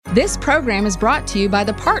This program is brought to you by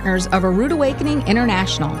the partners of A Rood Awakening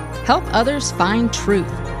International. Help others find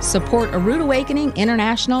truth. Support A Rood Awakening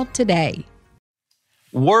International today.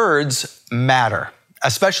 Words matter,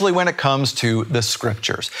 especially when it comes to the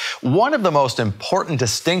scriptures. One of the most important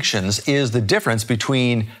distinctions is the difference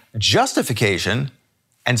between justification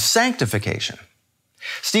and sanctification.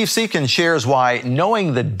 Steve Siefken shares why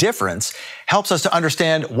knowing the difference helps us to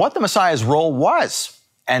understand what the Messiah's role was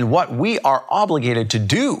and what we are obligated to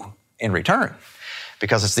do in return.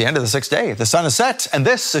 Because it's the end of the sixth day, the sun is set, and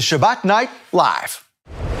this is Shabbat Night Live.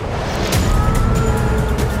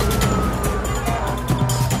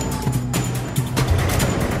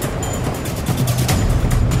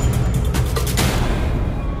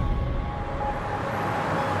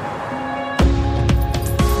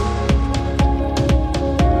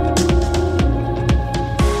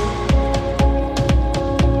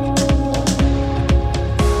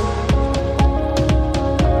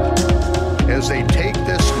 As they take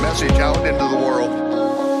this message out into the world.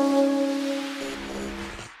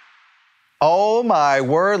 Oh my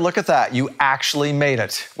word, look at that. You actually made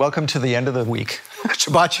it. Welcome to the end of the week.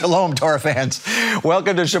 Shabbat Shalom, Torah fans.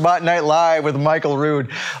 Welcome to Shabbat Night Live with Michael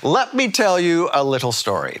Rood. Let me tell you a little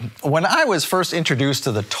story. When I was first introduced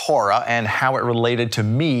to the Torah and how it related to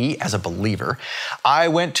me as a believer, I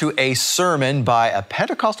went to a sermon by a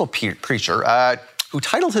Pentecostal preacher who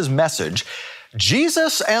titled his message,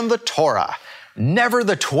 Jesus and the Torah, Never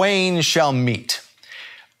the Twain Shall Meet.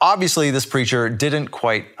 Obviously, this preacher didn't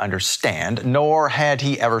quite understand, nor had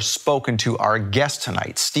he ever spoken to our guest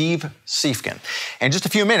tonight, Steve Siefken. In just a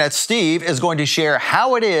few minutes, Steve is going to share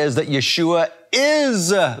how it is that Yeshua is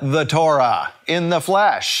the Torah in the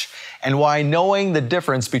flesh, and why knowing the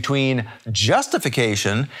difference between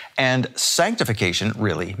justification and sanctification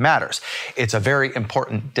really matters. It's a very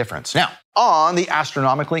important difference. Now, on the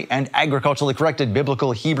astronomically and agriculturally corrected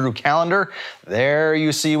biblical Hebrew calendar, there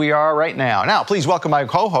you see we are right now. Now, please welcome my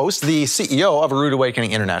co-host, the CEO of A Rood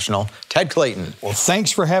Awakening International, Ted Clayton. Well,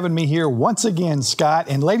 thanks for having me here once again, Scott.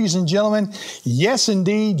 And ladies and gentlemen, yes,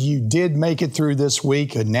 indeed, you did make it through this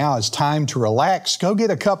week. And now it's time to relax. Go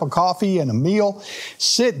get a cup of coffee and a meal.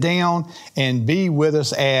 Sit down and be with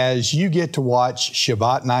us as you get to watch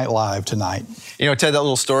Shabbat Night Live tonight. You know, Ted, that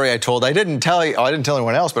little story I told, I didn't tell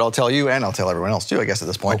anyone else, but I'll tell you and I'll tell everyone else too, I guess, at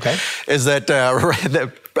this point. Okay. Is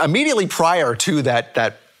that immediately prior to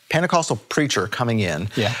that Pentecostal preacher coming in,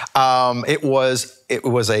 it was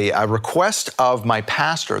a request of my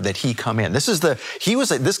pastor that he come in.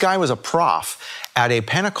 This guy was a prof at a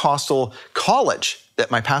Pentecostal college that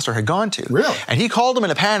my pastor had gone to. Really? And he called him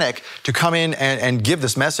in a panic to come in and give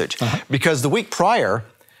this message. Because the week prior,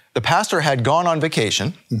 the pastor had gone on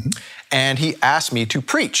vacation and he asked me to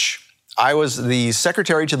preach. I was the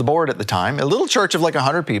secretary to the board at the time, a little church of like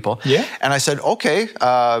 100 people. Yeah. And I said, okay,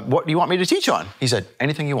 what do you want me to teach on? He said,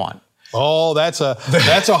 anything you want. Oh, that's a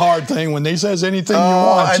hard thing when he says anything you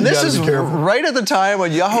want. And this is right at the time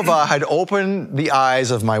when Yehovah had opened the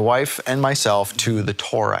eyes of my wife and myself to the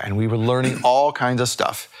Torah, and we were learning all kinds of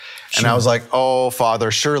stuff. And I was like, oh,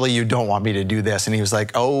 Father, surely you don't want me to do this. And he was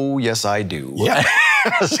like, oh, yes, I do. Yeah.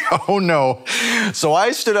 Oh, no. So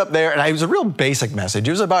I stood up there, and it was a real basic message.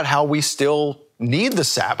 It was about how we still need the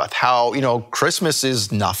Sabbath, how, Christmas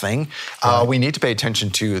is nothing. Right. We need to pay attention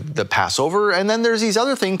to the Passover. And then there's these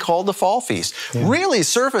other thing called the Fall Feast. Yeah. Really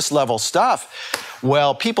surface level stuff.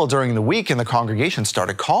 Well, people during the week in the congregation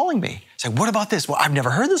started calling me. Saying, what about this? Well, I've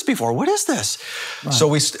never heard this before. What is this? Right. So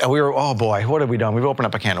we were, oh boy, what have we done? We've opened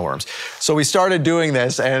up a can of worms. So we started doing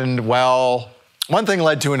this, and well, one thing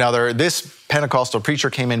led to another. This Pentecostal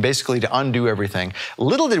preacher came in basically to undo everything.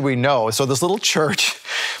 Little did we know, so this little church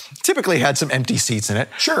typically had some empty seats in it.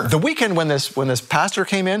 Sure. The weekend when this pastor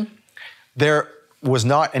came in, there was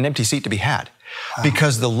not an empty seat to be had. Wow.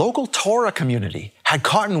 Because the local Torah community had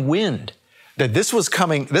caught wind that this was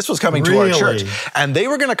coming to our church. And they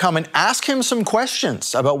were going to come and ask him some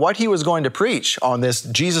questions about what he was going to preach on this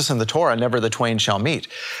Jesus and the Torah, never the twain shall meet.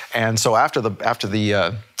 And so after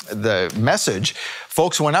the message,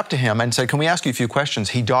 folks went up to him and said, can we ask you a few questions?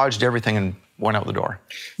 He dodged everything and went out the door.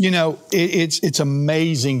 It's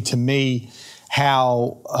amazing to me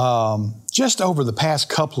how just over the past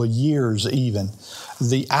couple of years even,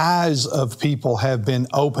 the eyes of people have been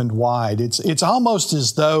opened wide. It's almost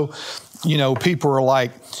as though, people are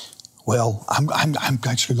like, well, I'm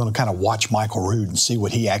actually going to kind of watch Michael Rood and see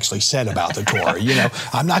what he actually said about the Torah.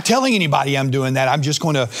 I'm not telling anybody I'm doing that. I'm just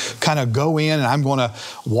going to kind of go in and I'm going to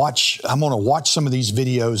watch some of these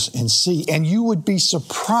videos and see. And you would be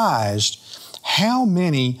surprised how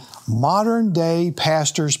many modern day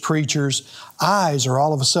pastors, preachers' eyes are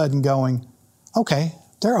all of a sudden going, okay,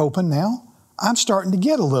 they're open now. I'm starting to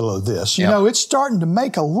get a little of this. You Yep. know, it's starting to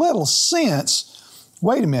make a little sense.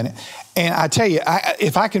 Wait a minute. And I tell you,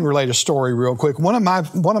 if I can relate a story real quick, one of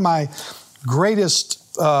my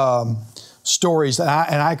greatest stories, and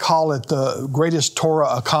I call it the greatest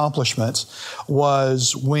Torah accomplishments,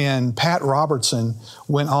 was when Pat Robertson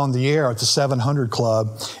went on the air at the 700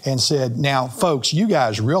 Club and said, now, folks, you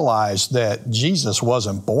guys realize that Jesus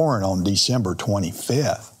wasn't born on December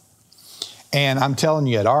 25th. And I'm telling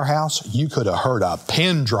you, at our house, you could have heard a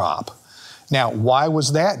pin drop. Now, why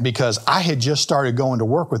was that? Because I had just started going to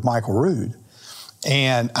work with Michael Rood.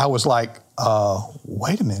 And I was like,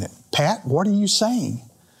 wait a minute, Pat, what are you saying?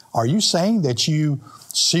 Are you saying that you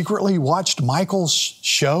secretly watched Michael's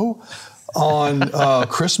show on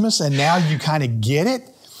Christmas and now you kind of get it?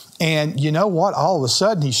 And you know what? All of a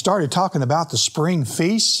sudden, he started talking about the spring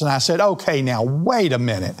feasts. And I said, okay, now, wait a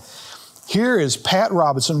minute. Here is Pat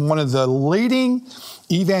Robertson, one of the leading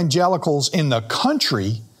evangelicals in the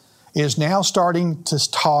country, is now starting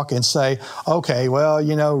to talk and say, okay, well,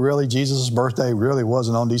 you know, really, Jesus' birthday really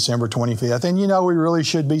wasn't on December 25th. And, you know, we really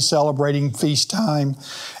should be celebrating feast time.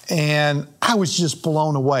 And I was just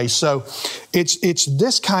blown away. So it's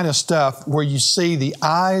this kind of stuff where you see the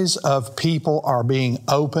eyes of people are being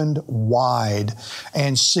opened wide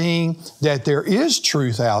and seeing that there is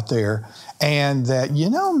truth out there and that, you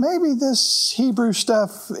know, maybe this Hebrew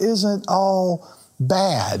stuff isn't all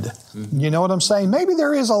bad. You know what I'm saying? Maybe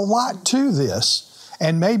there is a lot to this,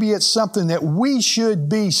 and maybe it's something that we should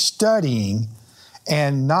be studying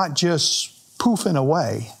and not just poofing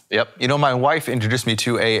away. Yep. You know, my wife introduced me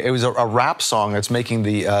to it was a rap song that's making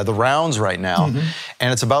the rounds right now.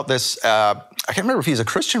 And it's about this, I can't remember if he's a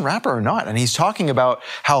Christian rapper or not. And he's talking about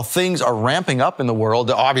how things are ramping up in the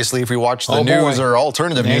world. Obviously, if we watch the news or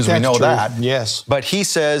alternative news, we know that. Yes. But he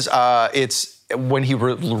says when he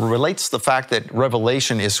relates the fact that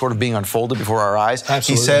Revelation is sort of being unfolded before our eyes,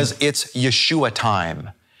 Absolutely. He says it's Yeshua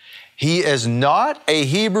time. He is not a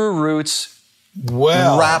Hebrew roots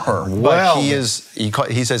rapper, but he says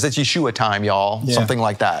it's Yeshua time, y'all, something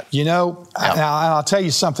like that. You know, I'll tell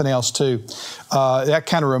you something else too. That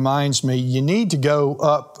kind of reminds me, you need to go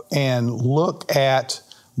up and look at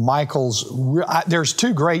Michael's, there's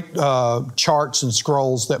two great charts and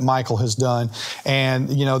scrolls that Michael has done. And,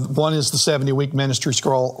 you know, one is the 70-week ministry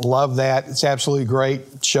scroll. Love that. It's absolutely great.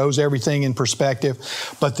 Shows everything in perspective.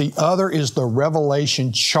 But the other is the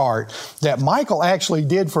Revelation chart that Michael actually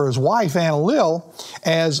did for his wife, Anna Lil,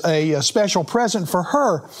 as a special present for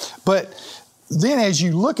her. But then as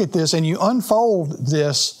you look at this and you unfold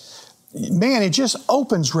this, man, it just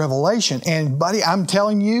opens Revelation. And buddy, I'm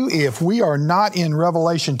telling you, if we are not in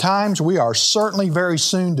Revelation times, we are certainly very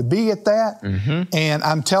soon to be at that. And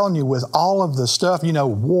I'm telling you, with all of the stuff, you know,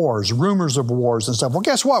 wars, rumors of wars and stuff. Well,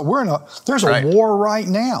 guess what? There's a war right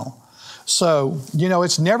now. So, you know,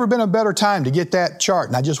 it's never been a better time to get that chart.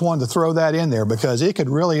 And I just wanted to throw that in there because it could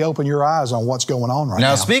really open your eyes on what's going on right now.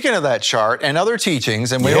 Now, speaking of that chart and other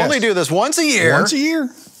teachings, and we only do this once a year. Once a year.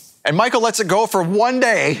 And Michael lets it go for one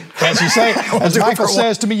day. As you say, as Michael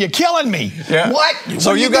says to me, you're killing me. Yeah. What?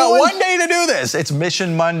 So you got one day to do this. It's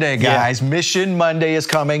Mission Monday, guys. Yeah. Mission Monday is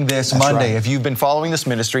coming this Monday. Right. If you've been following this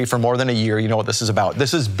ministry for more than a year, you know what this is about.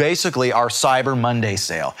 This is basically our Cyber Monday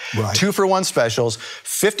sale. Right. 2-for-1 specials,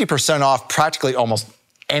 50% off practically almost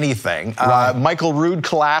anything. Right. Michael Rood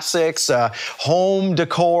classics, home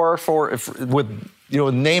decor with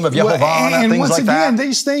name of Yehovah, things once like again, that.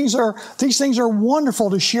 These things are wonderful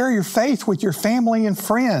to share your faith with your family and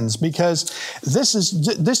friends because this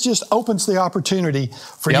just opens the opportunity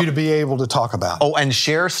for you to be able to talk about. Oh, and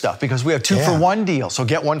share stuff because we have 2-for-1 deal. So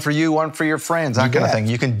get one for you, one for your friends, that kind of thing.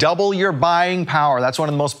 You can double your buying power. That's one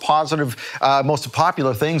of the most positive, most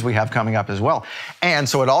popular things we have coming up as well. And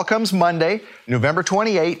so it all comes Monday, November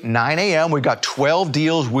 28, 9 a.m. We've got 12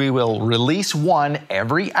 deals. We will release one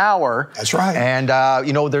every hour. That's right. And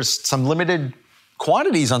there's some limited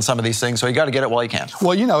quantities on some of these things, so you got to get it while you can.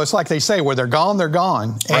 Well, you know, it's like they say, where they're gone, they're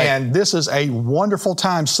gone. Right. And this is a wonderful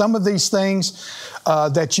time. Some of these things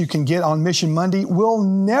that you can get on Mission Monday will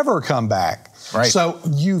never come back. Right. So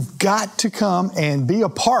you've got to come and be a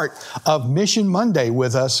part of Mission Monday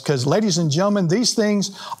with us because, ladies and gentlemen, these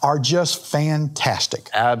things are just fantastic.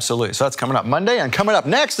 Absolutely. So that's coming up Monday. And coming up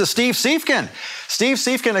next is Steve Siefken. Steve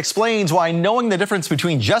Siefken explains why knowing the difference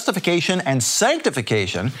between justification and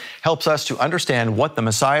sanctification helps us to understand what the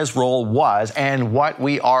Messiah's role was and what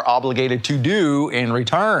we are obligated to do in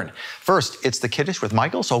return. First, it's the Kiddush with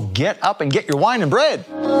Michael, so get up and get your wine and bread.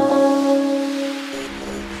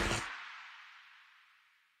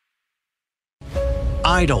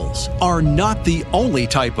 Idols are not the only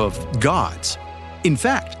type of gods. In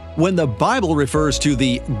fact, When the Bible refers to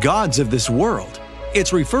the gods of this world,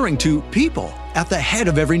 it's referring to people at the head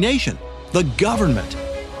of every nation, the government.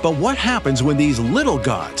 But what happens when these little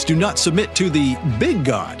gods do not submit to the big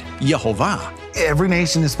God, Yehovah? Every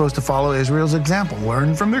nation is supposed to follow Israel's example,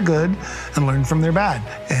 learn from their good and learn from their bad.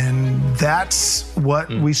 And that's what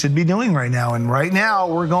we should be doing right now. And right now,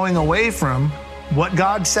 we're going away from what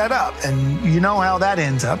God set up. And you know how that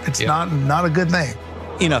ends up. It's not a good thing.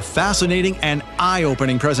 In a fascinating and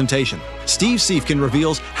eye-opening presentation, Steve Siefken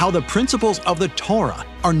reveals how the principles of the Torah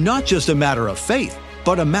are not just a matter of faith,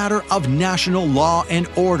 but a matter of national law and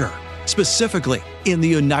order, specifically in the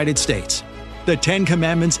United States. The Ten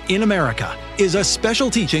Commandments in America is a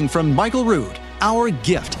special teaching from Michael Rood, our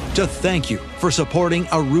gift to thank you for supporting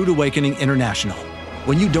A Rood Awakening International.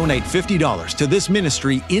 When you donate $50 to this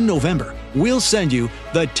ministry in November, we'll send you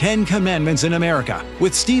The 10 Commandments in America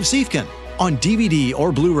with Steve Siefken on DVD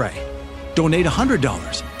or Blu-ray. Donate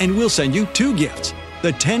 $100 and we'll send you 2 gifts,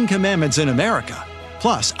 The 10 Commandments in America,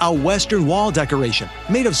 plus a Western Wall decoration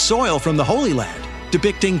made of soil from the Holy Land,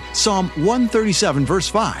 depicting Psalm 137 verse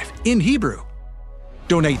 5 in Hebrew.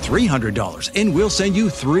 Donate $300 and we'll send you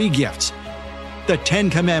 3 gifts, The 10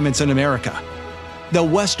 Commandments in America, the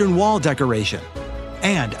Western Wall decoration,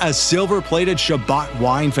 and a silver-plated Shabbat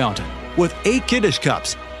wine fountain with 8 Kiddush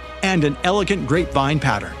cups and an elegant grapevine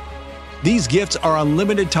pattern. These gifts are a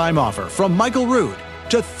limited-time offer from Michael Rood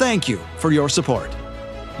to thank you for your support.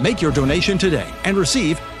 Make your donation today and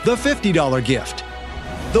receive the $50 gift,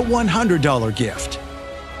 the $100 gift,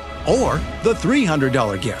 or the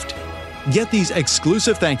 $300 gift. Get these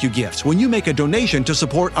exclusive thank you gifts when you make a donation to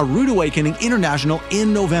support A Rood Awakening International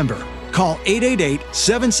in November. Call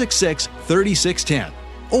 888-766-3610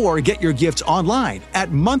 or get your gifts online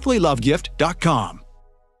at monthlylovegift.com.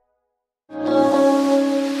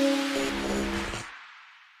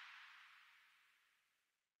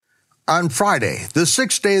 On Friday, the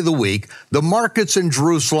 6th day of the week, the markets in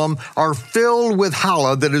Jerusalem are filled with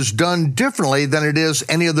challah that is done differently than it is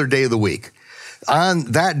any other day of the week.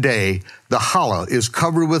 On that day, the challah is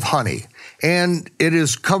covered with honey, and it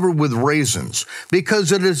is covered with raisins,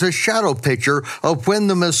 because it is a shadow picture of when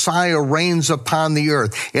the Messiah reigns upon the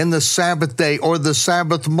earth in the Sabbath day or the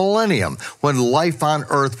Sabbath millennium, when life on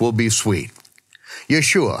earth will be sweet.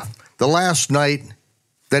 Yeshua, the last night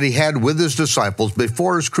that he had with his disciples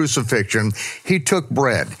before his crucifixion, he took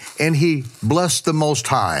bread and he blessed the Most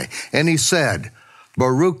High, and he said,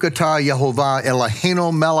 Baruch atah Yehovah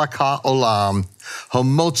Eloheinu melech haolam,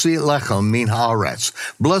 hamotzi lechem min haaretz.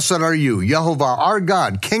 Blessed are you, Yehovah, our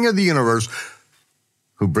God, King of the universe,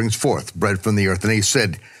 who brings forth bread from the earth. And he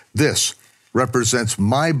said, this represents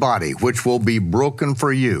my body, which will be broken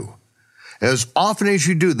for you. As often as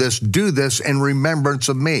you do this in remembrance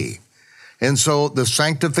of me. And so the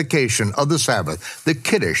sanctification of the Sabbath, the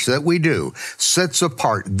Kiddush that we do, sets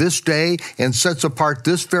apart this day and sets apart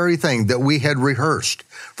this very thing that we had rehearsed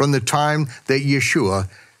from the time that Yeshua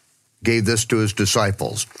gave this to his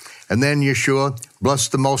disciples. And then Yeshua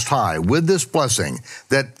blessed the Most High with this blessing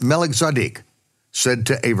that Melchizedek said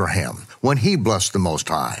to Abraham when he blessed the Most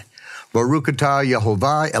High. Baruch atah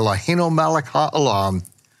Yehovah Eloheinu melech haolam,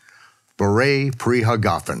 Borei pri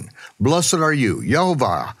hagafen. Blessed are you,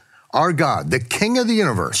 Yehovah, our God, the King of the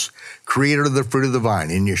universe, creator of the fruit of the vine.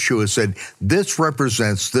 And Yeshua said, this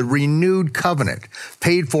represents the renewed covenant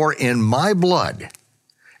paid for in my blood.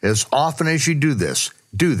 As often as you do this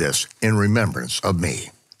in remembrance of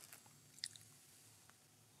me.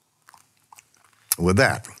 With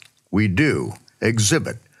that, we do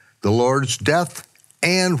exhibit the Lord's death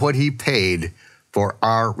and what he paid for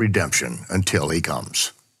our redemption until he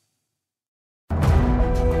comes.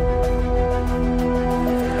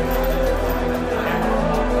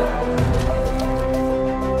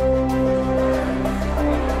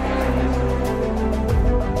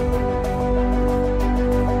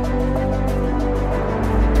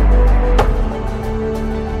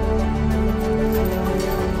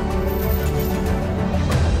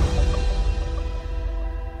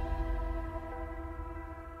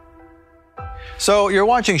 So you're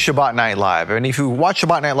watching Shabbat Night Live, and if you watch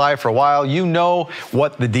Shabbat Night Live for a while, you know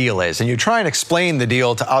what the deal is, and you try and explain the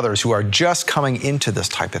deal to others who are just coming into this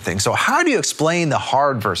type of thing. So how do you explain the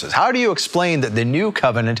hard verses? How do you explain that the new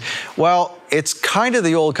covenant, well, it's kind of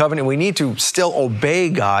the old covenant. We need to still obey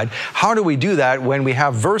God. How do we do that when we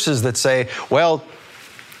have verses that say, well,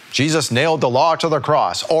 Jesus nailed the law to the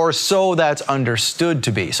cross, or so that's understood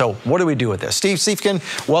to be. So what do we do with this? Steve Siefken,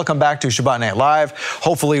 welcome back to Shabbat Night Live.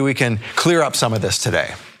 Hopefully we can clear up some of this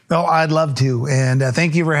today. Oh, I'd love to. And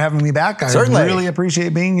thank you for having me back. Certainly. I really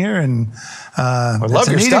appreciate being here. And I love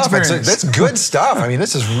your stuff. Experience. That's good stuff. I mean,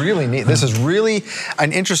 this is really neat. This is really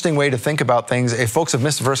an interesting way to think about things. If folks have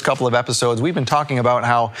missed the first couple of episodes, we've been talking about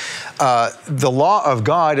how the law of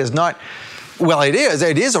God is not, well, it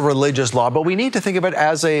is a religious law, but we need to think of it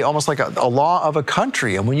as almost like a law of a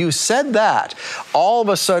country. And when you said that, all of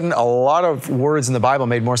a sudden, a lot of words in the Bible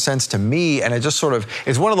made more sense to me. And it just sort of,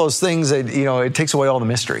 it's one of those things that, it takes away all the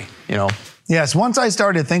mystery, Yes, once I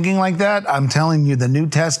started thinking like that, I'm telling you, the New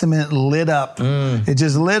Testament lit up. It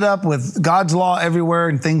just lit up with God's law everywhere,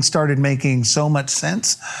 and things started making so much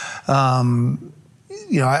sense. I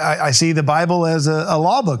see the Bible as a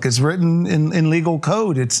law book. It's written in legal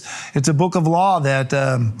code. It's a book of law that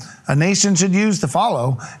a nation should use to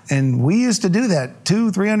follow. And we used to do that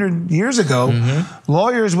 200-300 years ago.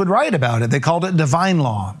 Lawyers would write about it. They called it divine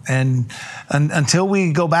law. And until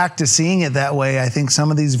we go back to seeing it that way, I think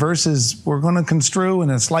some of these verses we're going to construe in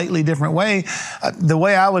a slightly different way. The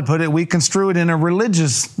way I would put it, we construe it in a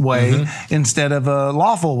religious way instead of a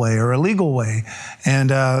lawful way or a legal way. And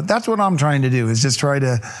that's what I'm trying to do, is just try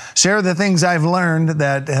to share the things I've learned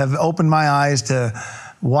that have opened my eyes to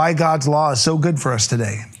why God's law is so good for us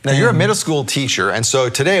today. Now, you're a middle school teacher, and so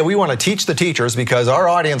today we want to teach the teachers, because our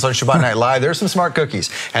audience on Shabbat Night Live, there's some smart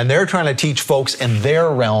cookies, and they're trying to teach folks in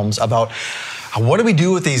their realms about what do we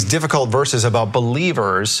do with these difficult verses about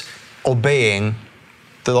believers obeying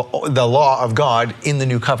the law of God in the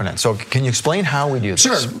New Covenant. So can you explain how we do this?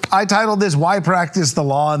 Sure. I titled this, Why Practice the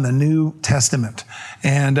Law in the New Testament?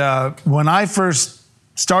 And when I first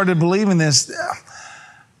started believing this,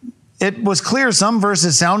 it was clear some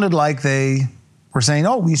verses sounded like they were saying,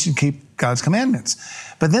 oh, we should keep God's commandments.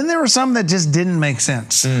 But then there were some that just didn't make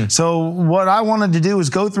sense. So what I wanted to do is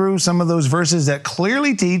go through some of those verses that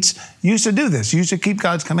clearly teach you should do this. You should keep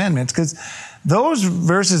God's commandments, because those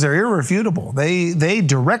verses are irrefutable. They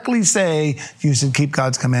directly say you should keep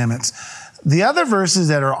God's commandments. The other verses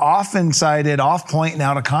that are often cited off point and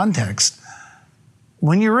out of context,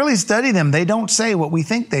 when you really study them, they don't say what we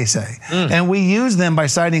think they say. And we use them by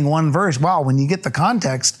citing one verse. Wow, when you get the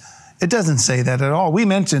context, it doesn't say that at all. We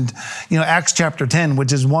mentioned, Acts chapter 10,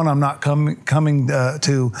 which is one I'm not coming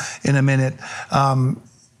to in a minute.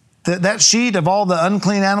 That sheet of all the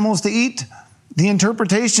unclean animals to eat, the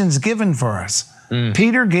interpretation's given for us.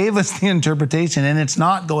 Peter gave us the interpretation, and it's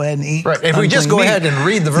not go ahead and eat. Right. If we just go ahead and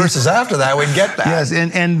read the verses after that, we'd get that. Yes,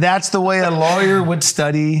 and that's the way a lawyer would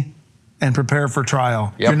study and prepare for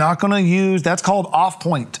trial. You're not going to use, that's called off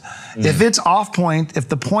point. If it's off point, if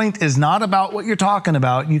the point is not about what you're talking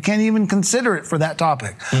about, you can't even consider it for that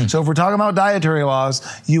topic. So if we're talking about dietary laws,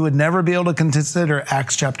 you would never be able to consider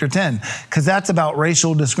Acts chapter 10, because that's about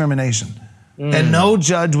racial discrimination. And no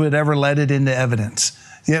judge would ever let it into evidence.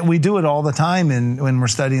 Yet we do it all the time when we're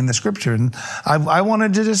studying the scripture. And I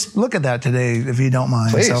wanted to just look at that today, if you don't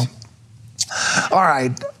mind. Please. So, all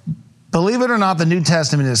right. Believe it or not, the New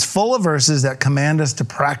Testament is full of verses that command us to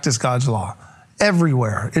practice God's law.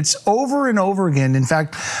 Everywhere. It's over and over again. In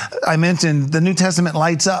fact, I mentioned the New Testament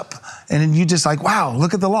lights up, and you just like, wow,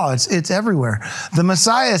 look at the law. It's everywhere. The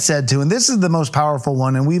Messiah said to, and this is the most powerful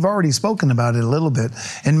one, and we've already spoken about it a little bit.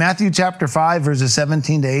 In Matthew chapter 5, verses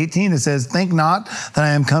 17 to 18, it says, think not that I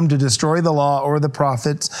am come to destroy the law or the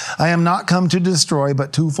prophets. I am not come to destroy,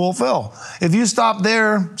 but to fulfill. If you stop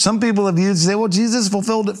there, some people have used to say, well, Jesus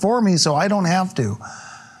fulfilled it for me, so I don't have to.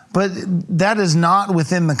 But that is not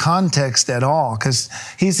within the context at all, because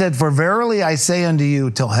he said, for verily I say unto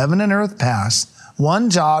you, till heaven and earth pass, one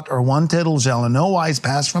jot or one tittle shall in no wise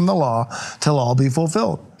pass from the law till all be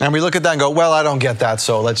fulfilled. And we look at that and go, well, I don't get that,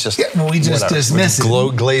 so let's just... we just dismiss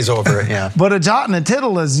it. Glaze over it, yeah. But a jot and a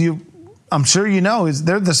tittle, as I'm sure you know,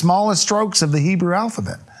 they're the smallest strokes of the Hebrew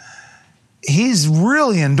alphabet. He's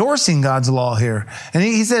really endorsing God's law here. And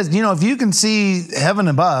he says, if you can see heaven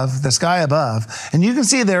above, the sky above, and you can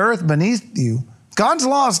see the earth beneath you, God's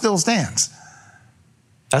law still stands.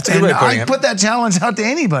 That's a good way of putting it. I put that challenge out to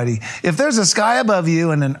anybody. If there's a sky above you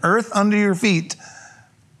and an earth under your feet,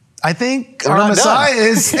 I think our Messiah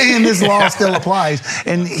is saying this law still applies.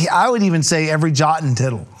 And I would even say every jot and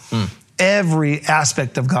tittle. Every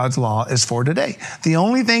aspect of God's law is for today. The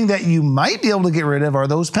only thing that you might be able to get rid of are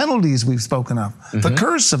those penalties we've spoken of, the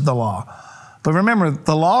curse of the law. But remember,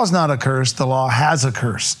 the law is not a curse, the law has a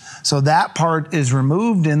curse. So that part is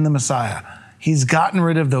removed in the Messiah. He's gotten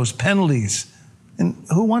rid of those penalties. And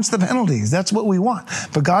who wants the penalties? That's what we want.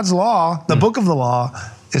 But God's law, the book of the law,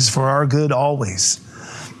 is for our good always.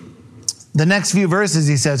 The next few verses,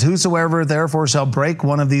 he says, whosoever therefore shall break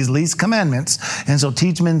one of these least commandments and shall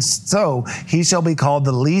teach men so, he shall be called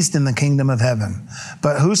the least in the kingdom of heaven.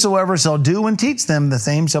 But whosoever shall do and teach them, the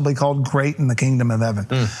same shall be called great in the kingdom of heaven.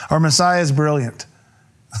 Our Messiah is brilliant.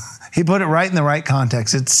 He put it right in the right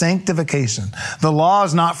context. It's sanctification. The law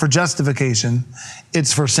is not for justification.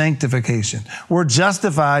 It's for sanctification. We're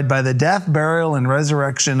justified by the death, burial, and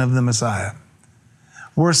resurrection of the Messiah.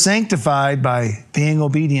 We're sanctified by being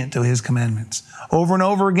obedient to his commandments. Over and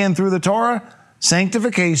over again through the Torah,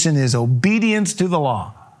 sanctification is obedience to the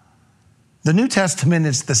law. The New Testament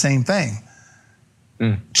is the same thing.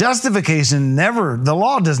 Justification the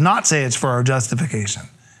law does not say it's for our justification.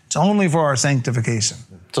 It's only for our sanctification.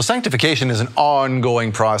 So sanctification is an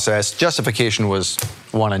ongoing process. Justification was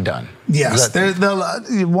one and done. Yes.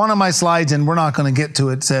 One of my slides, and we're not going to get to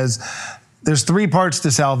it, says there's 3 parts to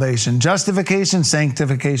salvation: justification,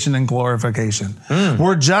 sanctification, and glorification.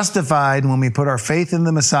 We're justified when we put our faith in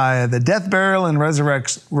the Messiah, the death, burial, and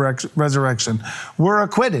resurrection. We're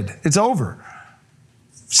acquitted. It's over.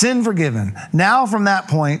 Sin forgiven. Now from that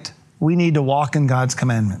point, we need to walk in God's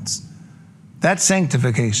commandments. That's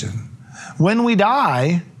sanctification. When we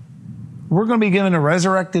die, we're going to be given a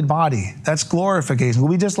resurrected body. That's glorification.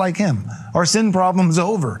 We'll be just like him. Our sin problem's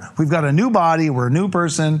over. We've got a new body. We're a new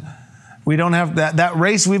person. We don't have that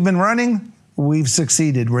race we've been running. We've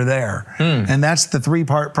succeeded. We're there. And that's the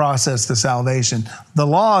 3-part process to salvation. The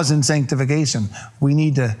law is in sanctification. We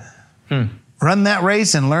need to run that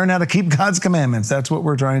race and learn how to keep God's commandments. That's what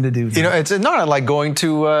we're trying to do. You know, it's not like going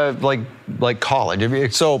to like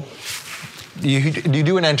college. So you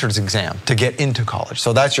do an entrance exam to get into college.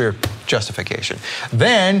 So that's your justification.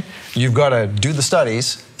 Then you've got to do the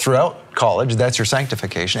studies throughout college. That's your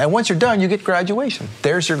sanctification. And once you're done, you get graduation.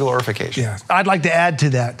 There's your glorification. Yeah. I'd like to add to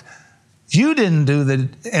that. You didn't do the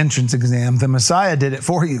entrance exam. The Messiah did it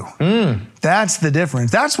for you. That's the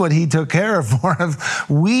difference. That's what he took care of for us.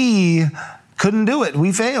 We couldn't do it.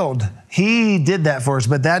 We failed. He did that for us.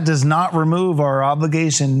 But that does not remove our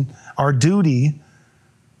obligation, our duty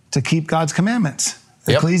to keep God's commandments.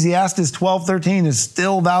 Ecclesiastes 12:13 is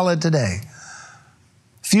still valid today.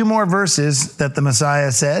 A few more verses that the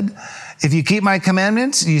Messiah said. If you keep my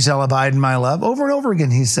commandments, you shall abide in my love. Over and over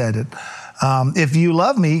again he said it. If you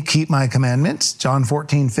love me, keep my commandments. John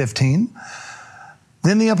 14:15.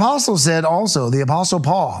 Then the apostle said also, the apostle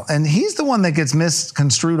Paul, and he's the one that gets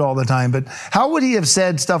misconstrued all the time, but how would he have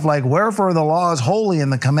said stuff like, wherefore the law is holy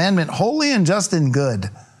and the commandment holy and just and good,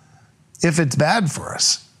 if it's bad for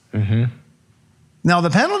us? Now, the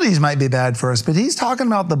penalties might be bad for us, but he's talking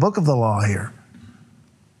about the book of the law here.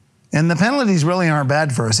 And the penalties really aren't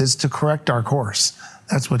bad for us. It's to correct our course.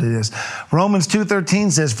 That's what it is. Romans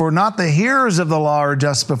 2:13 says, for not the hearers of the law are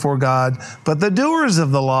just before God, but the doers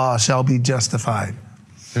of the law shall be justified.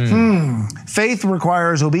 Faith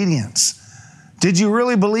requires obedience. Did you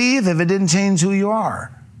really believe if it didn't change who you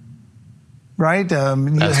are? Right?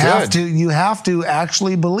 You have to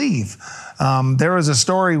actually believe. There was a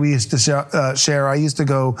story we used to share. I used to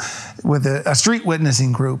go with a street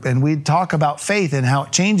witnessing group, and we'd talk about faith and how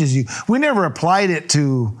it changes you. We never applied it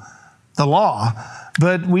to the law,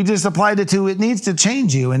 but we just applied it to it needs to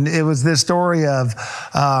change you. And it was this story of,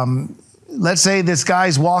 let's say this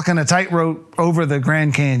guy's walking a tightrope over the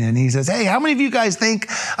Grand Canyon. He says, hey, how many of you guys think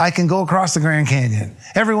I can go across the Grand Canyon?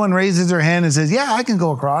 Everyone raises their hand and says, yeah, I can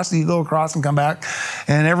go across. You go across and come back.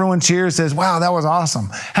 And everyone cheers, says, wow, that was awesome.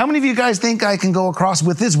 How many of you guys think I can go across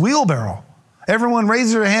with this wheelbarrow? Everyone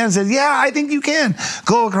raises their hand and says, yeah, I think you can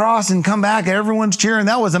go across and come back. Everyone's cheering.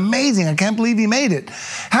 That was amazing. I can't believe you made it.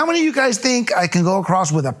 How many of you guys think I can go across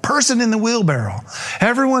with a person in the wheelbarrow?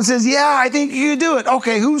 Everyone says, yeah, I think you can do it.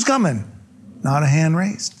 Okay, who's coming? Not a hand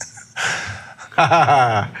raised.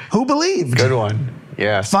 Who believed? Good one.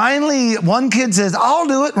 Yes. Finally, one kid says, I'll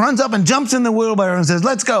do it, runs up and jumps in the wheelbarrow and says,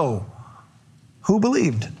 let's go. Who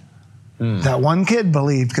believed? That one kid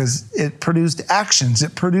believed because it produced actions.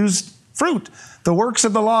 It produced fruit. The works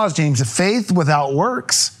of the laws, James. Faith without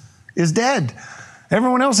works is dead.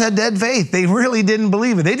 Everyone else had dead faith. They really didn't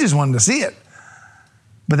believe it. They just wanted to see it.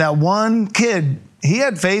 But that one kid, he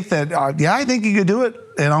had faith that, yeah, I think you could do it,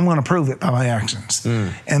 and I'm going to prove it by my actions.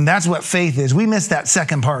 And that's what faith is. We missed that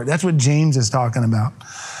second part. That's what James is talking about.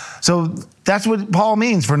 So that's what Paul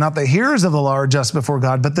means, for not the hearers of the law are just before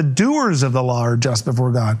God, but the doers of the law are just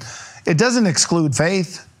before God. It doesn't exclude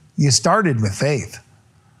faith. You started with faith.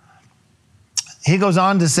 He goes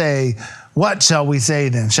on to say, what shall we say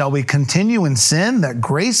then? Shall we continue in sin that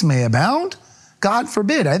grace may abound? God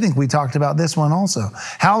forbid. I think we talked about this one also.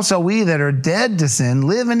 How shall we that are dead to sin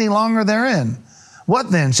live any longer therein?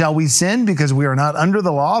 What then? Shall we sin because we are not under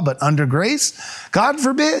the law, but under grace? God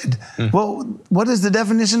forbid. Well, what is the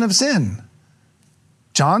definition of sin?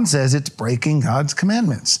 John says it's breaking God's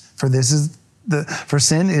commandments. For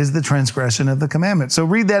sin is the transgression of the commandment. So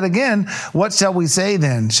read that again. What shall we say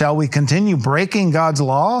then? Shall we continue breaking God's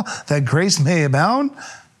law that grace may abound?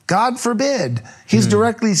 God forbid. He's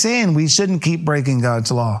directly saying we shouldn't keep breaking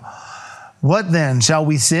God's law. What then? Shall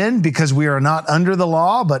we sin because we are not under the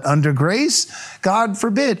law, but under grace? God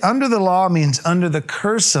forbid. Under the law means under the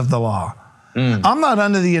curse of the law. I'm not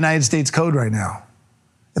under the United States Code right now.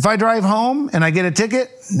 If I drive home and I get a ticket,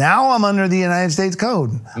 now I'm under the United States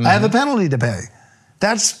Code. I have a penalty to pay.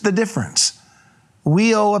 That's the difference.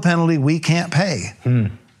 We owe a penalty we can't pay.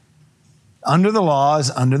 Under the law is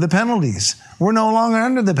under the penalties. We're no longer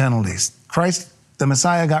under the penalties. Christ, the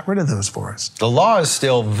Messiah, got rid of those for us. The law is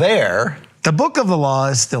still there. The book of the law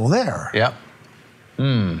is still there. Yep.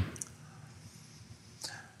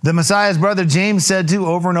 The Messiah's brother James said too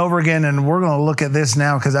over and over again, and we're going to look at this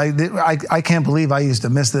now because I can't believe I used to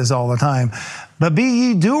miss this all the time. But be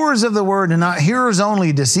ye doers of the word and not hearers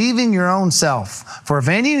only, deceiving your own self. For if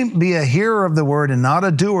any be a hearer of the word and not a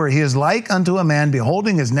doer, he is like unto a man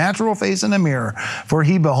beholding his natural face in a mirror. For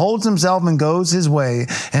he beholds himself and goes his way,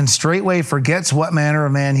 and straightway forgets what manner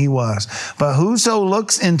of man he was. But whoso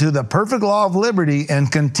looks into the perfect law of liberty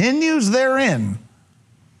and continues therein.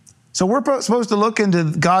 So we're supposed to look into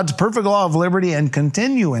God's perfect law of liberty and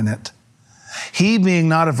continue in it. He being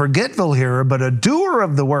not a forgetful hearer, but a doer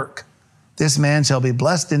of the work, this man shall be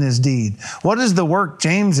blessed in his deed. What is the work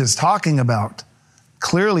James is talking about?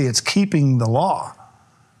 Clearly, it's keeping the law.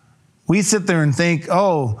 We sit there and think,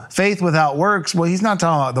 oh, faith without works. Well, he's not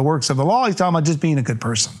talking about the works of the law. He's talking about just being a good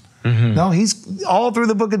person. No, he's all through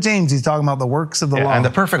the book of James. He's talking about the works of the law. And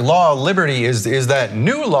the perfect law of liberty is that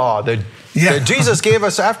new law that Jesus gave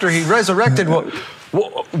us after he resurrected.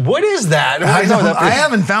 What is that? I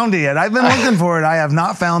haven't found it yet. I've been looking for it. I have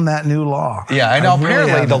not found that new law. Yeah, I know.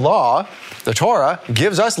 Apparently the law, the Torah,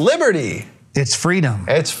 gives us liberty. It's freedom.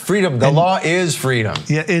 It's freedom. The law is freedom.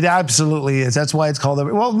 Yeah, it absolutely is. That's why it's called.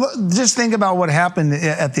 Well, just think about what happened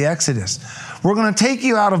at the Exodus. We're going to take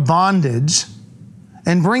you out of bondage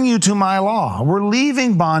and bring you to my law. We're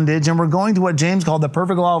leaving bondage and we're going to what James called the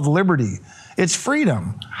perfect law of liberty. It's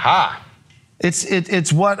freedom.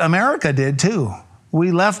 It's what America did too.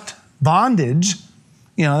 We left bondage.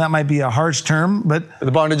 You know, that might be a harsh term, but the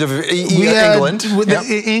bondage of England.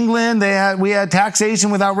 England, we had taxation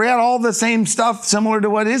we had all the same stuff similar to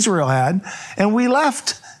what Israel had, and we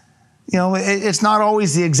left. You know, it's not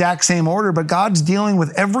always the exact same order, but God's dealing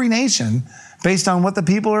with every nation based on what the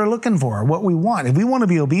people are looking for, what we want. If we want to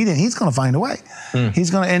be obedient, he's going to find a way.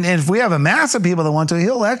 He's going to, and if we have a mass of people that want to,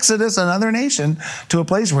 he'll exodus another nation to a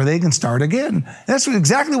place where they can start again. That's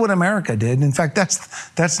exactly what America did. In fact,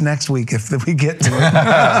 that's next week if we get to it.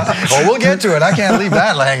 Well, we'll get to it. I can't leave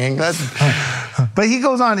that hanging. But he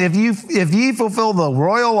goes on, if ye fulfill the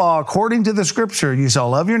royal law according to the scripture, you shall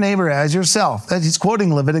love your neighbor as yourself. He's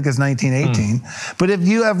quoting Leviticus 19:18. But if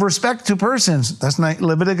you have respect to persons, that's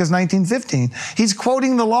Leviticus 19:15. He's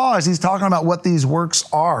quoting the laws. He's talking about what these works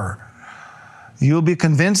are. You will be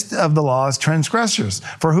convinced of the law as transgressors.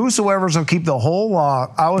 For whosoever shall keep the whole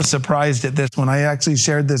law, I was surprised at this when I actually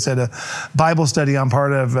shared this at a Bible study I'm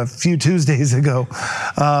part of a few Tuesdays ago.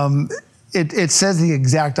 It says the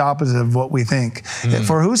exact opposite of what we think.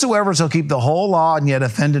 For whosoever shall keep the whole law and yet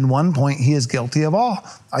offend in one point, he is guilty of all.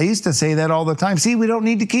 I used to say that all the time. See, we don't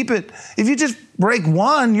need to keep it. If you just break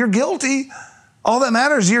one, you're guilty. All that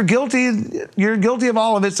matters, you're guilty of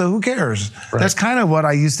all of it, so who cares? Right. That's kind of what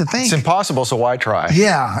I used to think. It's impossible, so why try?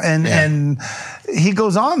 Yeah, and he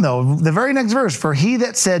goes on though, the very next verse, for he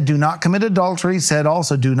that said, do not commit adultery, said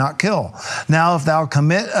also, do not kill. Now, if thou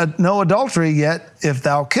commit no adultery, yet if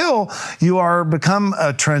thou kill, you are become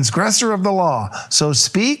a transgressor of the law. So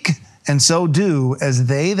speak and so do as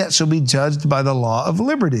they that shall be judged by the law of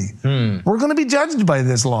liberty. We're going to be judged by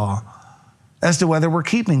this law as to whether we're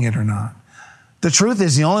keeping it or not. The truth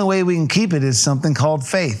is the only way we can keep it is something called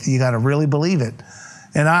faith. You got to really believe it.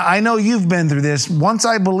 And I know you've been through this. Once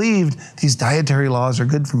I believed these dietary laws are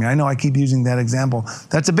good for me. I know I keep using that example.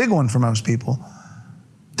 That's a big one for most people.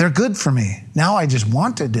 They're good for me. Now I just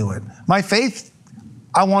want to do it. My faith,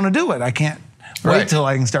 I want to do it. I can't wait till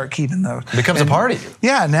I can start keeping those. It becomes a party.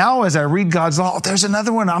 Yeah, now as I read God's law, there's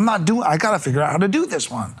another one I got to figure out how to do this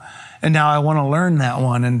one. And now I want to learn that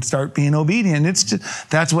one and start being obedient.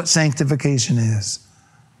 That's what sanctification is.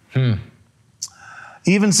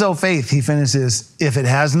 Even so, faith, he finishes, if it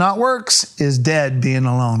has not works, is dead, being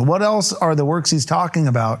alone. What else are the works he's talking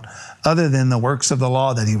about other than the works of the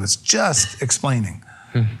law that he was just explaining?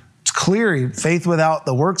 It's clear faith without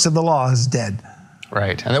the works of the law is dead.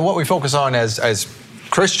 Right. And then what we focus on as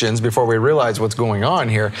Christians, before we realize what's going on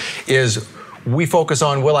here, is we focus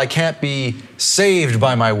on, well, I can't be saved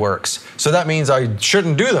by my works. So that means I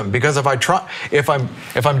shouldn't do them, because if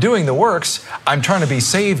I'm doing the works, I'm trying to be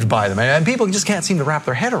saved by them. And people just can't seem to wrap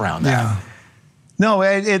their head around that. Yeah. No,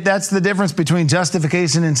 that's the difference between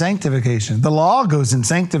justification and sanctification. The law goes in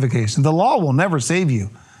sanctification. The law will never save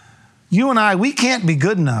you. You and I, we can't be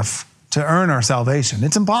good enough to earn our salvation.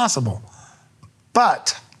 It's impossible.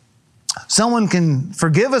 But someone can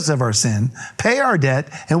forgive us of our sin, pay our debt,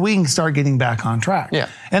 and we can start getting back on track. Yeah.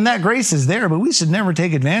 And that grace is there, but we should never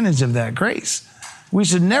take advantage of that grace. We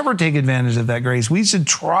should never take advantage of that grace. We should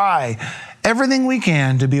try everything we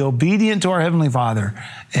can to be obedient to our Heavenly Father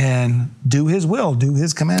and do His will, do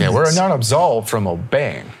His commandments. Yeah, we're not absolved from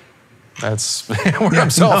obeying. We're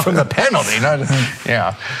absolved from the penalty.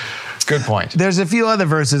 Yeah. Good point. There's a few other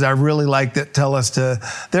verses I really like that tell us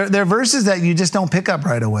they're verses that you just don't pick up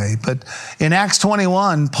right away. But in Acts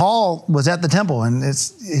 21, Paul was at the temple, and he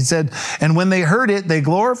said, and when they heard it, they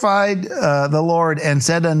glorified the Lord and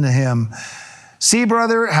said unto him, see,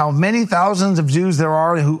 brother, how many thousands of Jews there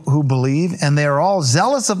are who believe, and they are all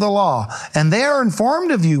zealous of the law. And they are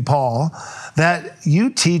informed of you, Paul, that you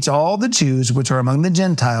teach all the Jews which are among the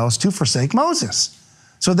Gentiles to forsake Moses.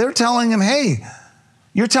 So they're telling him, hey,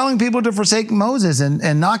 you're telling people to forsake Moses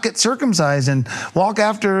and not get circumcised and walk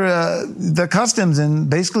after the customs and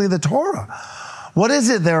basically the Torah. What is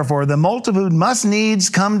it, therefore? The multitude must needs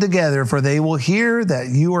come together, for they will hear that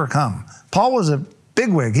you are come. Paul was a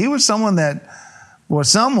bigwig. He was someone that was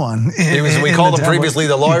someone. We called him previously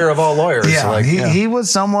the lawyer of all lawyers. Yeah, he was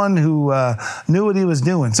someone who knew what he was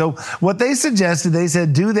doing. So what they suggested, they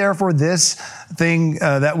said, do therefore this thing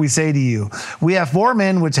that we say to you. We have 4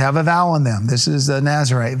 men which have a vow on them. This is a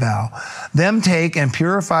Nazirite vow. Them take and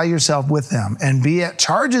purify yourself with them, and be at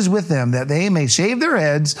charges with them, that they may shave their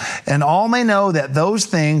heads, and all may know that those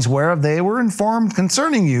things whereof they were informed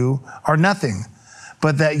concerning you are nothing,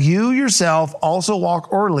 but that you yourself also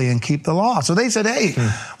walk orderly and keep the law. So they said, hey,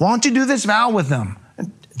 why don't you do this vow with them?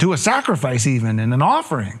 Do a sacrifice even and an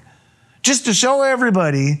offering, just to show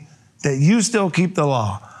everybody that you still keep the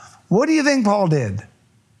law. What do you think Paul did?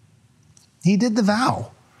 He did the vow.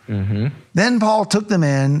 Mm-hmm. Then Paul took them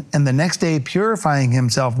in, and the next day, purifying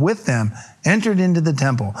himself with them, entered into the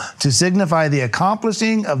temple to signify the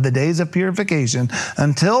accomplishing of the days of purification,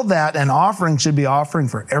 until that an offering should be offering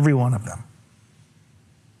for every one of them.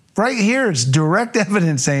 Right here, it's direct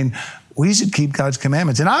evidence saying we should keep God's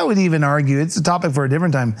commandments. And I would even argue, it's a topic for a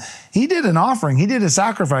different time, he did an offering, he did a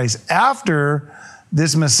sacrifice after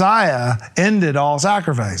this Messiah ended all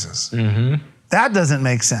sacrifices. Mm-hmm. That doesn't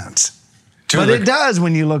make sense. But it does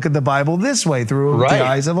when you look at the Bible this way, through the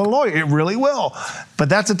eyes of a lawyer. It really will. But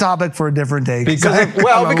that's a topic for a different day. Let's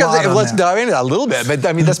dive into that a little bit. But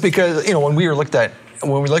I mean, that's because, when we looked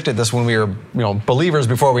at this, when we were, believers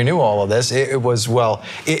before we knew all of this, it was,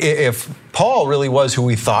 if Paul really was who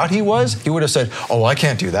we thought he was, he would have said, oh, I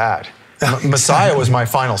can't do that. Messiah was my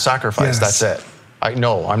final sacrifice. Yes. That's it. I'm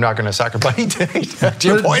not going to sacrifice. To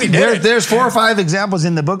your point, he did. There's 4 or 5 examples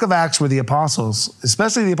in the book of Acts where the apostles,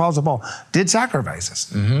 especially the apostle Paul, did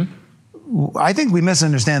sacrifices. Mm-hmm. I think we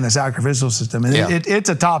misunderstand the sacrificial system. And it's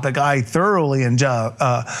a topic I thoroughly enjoy.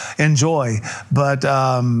 But,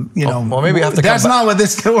 maybe we have to that's not what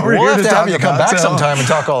this we're we'll here have to have talk you about. Come back sometime and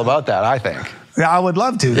talk all about that, I think. Yeah, I would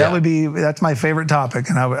love to. That's my favorite topic,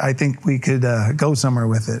 and I think we could go somewhere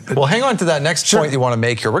with it. But hang on to that next point you want to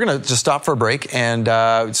make here. We're going to just stop for a break,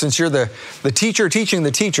 and since you're the teacher teaching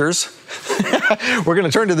the teachers, we're going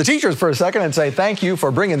to turn to the teachers for a second and say thank you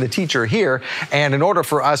for bringing the teacher here. And in order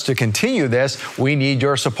for us to continue this, we need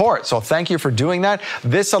your support. So thank you for doing that.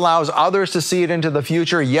 This allows others to see it into the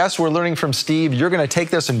future. Yes, we're learning from Steve. You're going to take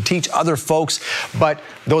this and teach other folks, but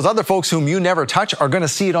those other folks whom you never touch are going to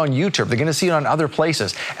see it on YouTube. They're going to see it on other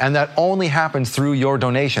places. And that only happens through your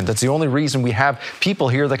donations. That's the only reason we have people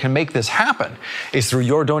here that can make this happen, is through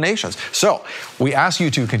your donations. So we ask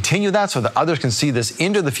you to continue that so that others can see this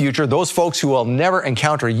into the future. Those folks who will never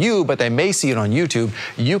encounter you, but they may see it on YouTube,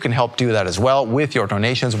 you can help do that as well with your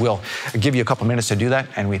donations. We'll give you a couple minutes to do that,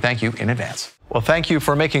 and we thank you in advance. Well, thank you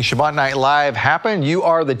for making Shabbat Night Live happen. You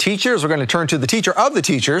are the teachers. We're going to turn to the teacher of the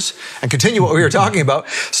teachers and continue what we were talking about.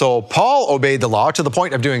 So Paul obeyed the law to the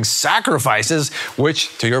point of doing sacrifices,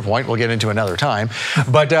 which, to your point, we'll get into another time.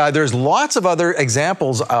 But there's lots of other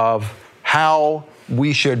examples of how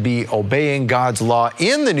we should be obeying God's law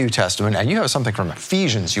in the New Testament. And you have something from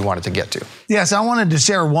Ephesians you wanted to get to. Yes, I wanted to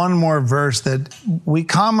share one more verse that we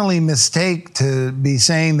commonly mistake to be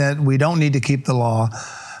saying that we don't need to keep the law.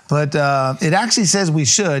 But it actually says we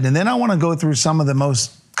should. And then I want to go through some of the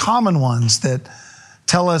most common ones that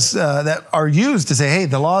tell us that are used to say, hey,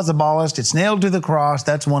 the law is abolished. It's nailed to the cross.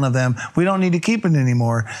 That's one of them. We don't need to keep it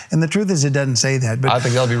anymore. And the truth is it doesn't say that. But I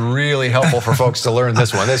think that'll be really helpful for folks to learn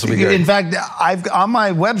this one. This will be good. In fact, on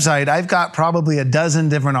my website, I've got probably a dozen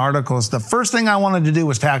different articles. The first thing I wanted to do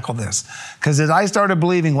was tackle this. Because as I started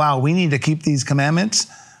believing, wow, we need to keep these commandments,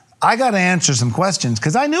 I got to answer some questions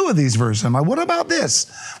because I knew of these verses. I'm like, what about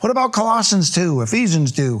this? What about Colossians 2,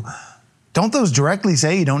 Ephesians 2? Don't those directly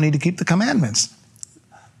say you don't need to keep the commandments?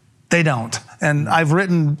 They don't. And I've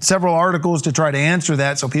written several articles to try to answer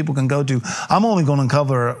that so people can go to. I'm only going to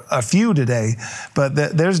cover a few today, but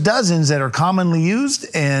there's dozens that are commonly used,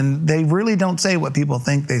 and they really don't say what people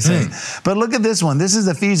think they say. But look at this one. This is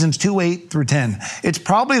Ephesians 2:8 through 10. It's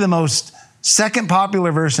probably the most second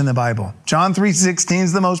popular verse in the Bible. John 3:16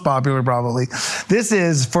 is the most popular probably. This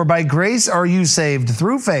is, for by grace are you saved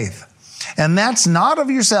through faith. And that's not of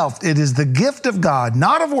yourself. It is the gift of God,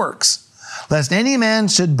 not of works, lest any man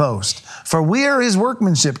should boast. For we are his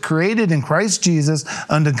workmanship, created in Christ Jesus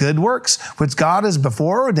unto good works, which God has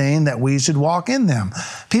before ordained that we should walk in them.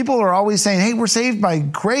 People are always saying, hey, we're saved by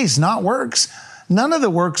grace, not works. None of the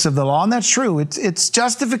works of the law, and that's true. It's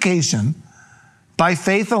justification by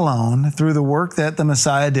faith alone through the work that the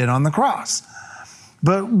Messiah did on the cross.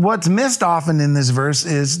 But what's missed often in this verse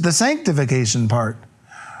is the sanctification part.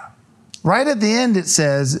 Right at the end it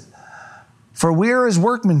says, for we are his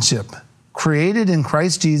workmanship, created in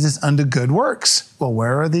Christ Jesus unto good works. Well,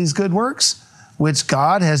 where are these good works? Which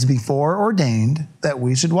God has before ordained that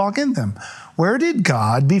we should walk in them. Where did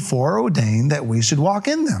God before ordain that we should walk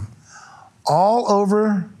in them? All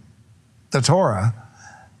over the Torah,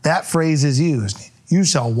 that phrase is used. You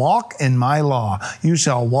shall walk in my law. You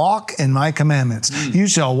shall walk in my commandments. You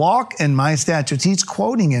shall walk in my statutes. He's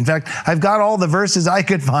quoting it. In fact, I've got all the verses I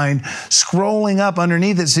could find scrolling up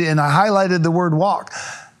underneath it, and I highlighted the word walk.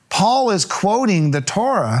 Paul is quoting the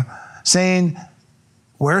Torah saying,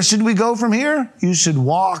 where should we go from here? You should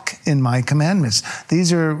walk in my commandments.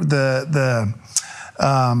 These are the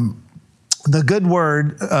good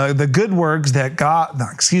works that God, no,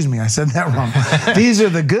 excuse me, I said that wrong. These are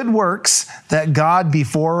the good works that God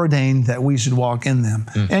before ordained that we should walk in them.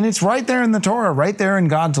 And it's right there in the Torah, right there in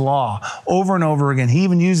God's law, over and over again. He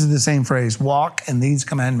even uses the same phrase, walk in these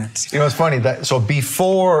commandments. You know, it's funny, so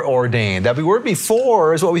before ordained, that word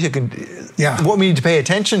before is what we what we need to pay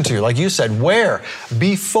attention to. Like you said, where?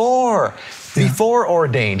 Before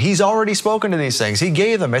ordained. He's already spoken to these things. He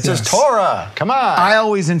gave them. It's his Torah. Come on. I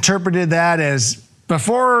always interpreted that as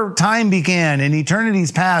before time began, in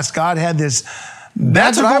eternity's past, God had this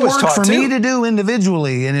magical work for me to do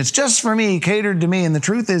individually, and it's just for me, catered to me. And the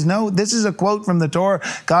truth is, no, this is a quote from the Torah.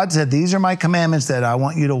 God said, these are my commandments that I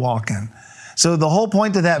want you to walk in. So the whole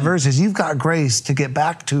point of that verse is you've got grace to get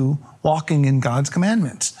back to walking in God's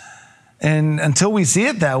commandments. And until we see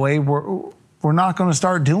it that way, we're not going to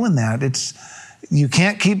start doing that. You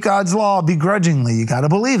can't keep God's law begrudgingly. You got to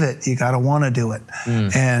believe it. You got to want to do it.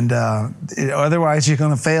 And otherwise you're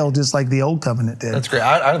going to fail just like the old covenant did. That's great.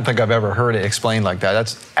 I don't think I've ever heard it explained like that.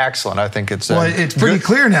 That's excellent. I think it's it's pretty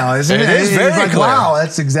clear now, isn't it? It is very clear. Wow,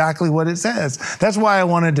 that's exactly what it says. That's why I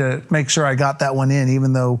wanted to make sure I got that one in,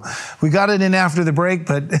 even though we got it in after the break,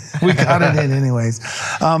 but we got it in anyways.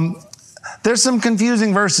 There's some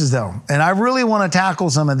confusing verses though, and I really want to tackle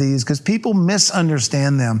some of these because people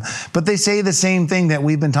misunderstand them, but they say the same thing that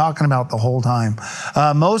we've been talking about the whole time.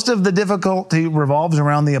 Most of the difficulty revolves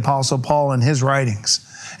around the Apostle Paul and his writings.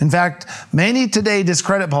 In fact, many today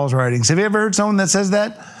discredit Paul's writings. Have you ever heard someone that says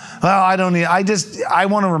that? Well, I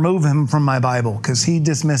want to remove him from my Bible because he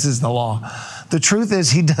dismisses the law. The truth is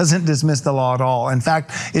he doesn't dismiss the law at all. In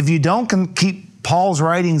fact, if you don't keep Paul's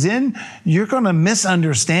writings in, you're going to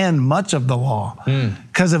misunderstand much of the law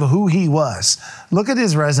because of who he was. Look at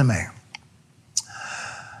his resume.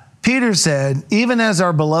 Peter said, even as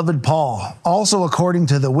our beloved Paul, also according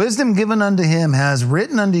to the wisdom given unto him, has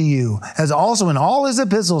written unto you, as also in all his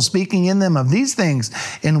epistles, speaking in them of these things,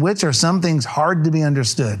 in which are some things hard to be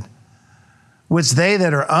understood, which they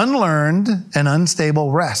that are unlearned and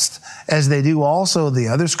unstable wrest, as they do also the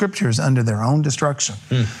other scriptures under their own destruction.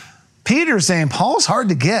 Peter's saying Paul's hard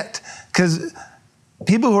to get because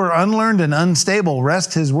people who are unlearned and unstable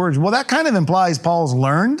wrest his words. Well, that kind of implies Paul's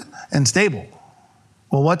learned and stable.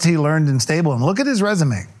 Well, what's he learned and stable? And look at his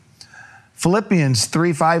resume. Philippians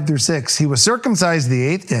 3:5-6. He was circumcised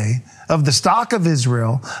the 8th day, of the stock of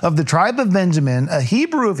Israel, of the tribe of Benjamin, a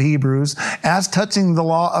Hebrew of Hebrews, as touching the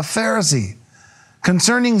law, a Pharisee.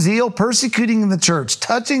 Concerning zeal, persecuting the church,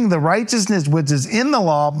 touching the righteousness which is in the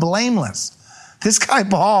law, blameless. This guy,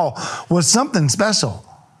 Paul, was something special.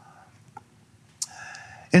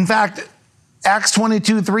 In fact, Acts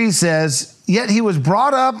 22:3 says, yet he was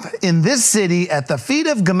brought up in this city at the feet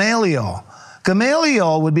of Gamaliel.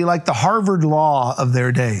 Gamaliel would be like the Harvard Law of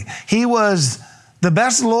their day. He was the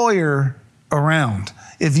best lawyer around.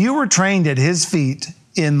 If you were trained at his feet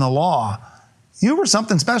in the law, you were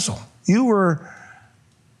something special. You were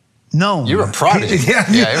known. You were a prodigy.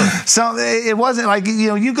 Yeah. So it wasn't like,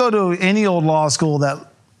 you go to any old law school,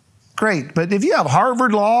 that great. But if you have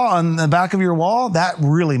Harvard Law on the back of your wall, that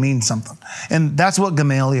really means something. And that's what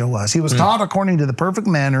Gamaliel was. He was taught according to the perfect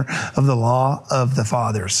manner of the law of the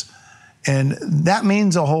fathers. And that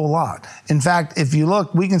means a whole lot. In fact, if you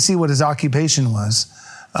look, we can see what his occupation was.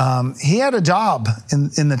 He had a job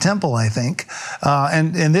in the temple, I think.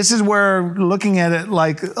 And this is where looking at it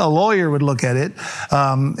like a lawyer would look at it,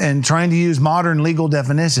 and trying to use modern legal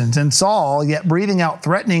definitions. And Saul, yet breathing out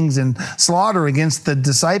threatenings and slaughter against the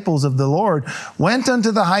disciples of the Lord, went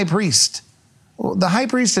unto the high priest. Well, the high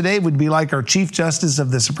priest today would be like our chief justice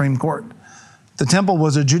of the Supreme Court. The temple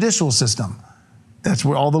was a judicial system. That's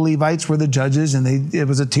where all the Levites were the judges, and it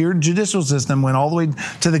was a tiered judicial system, went all the way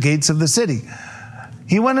to the gates of the city.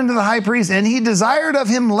 He went into the high priest, and he desired of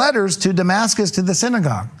him letters to Damascus to the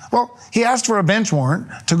synagogue. Well, he asked for a bench warrant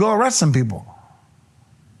to go arrest some people.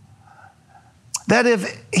 That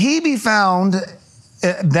if he found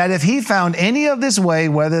any of this way,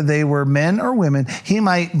 whether they were men or women, he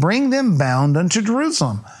might bring them bound unto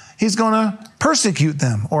Jerusalem. He's going to persecute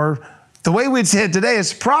them, or the way we'd say it today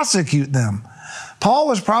is prosecute them. Paul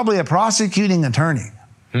was probably a prosecuting attorney,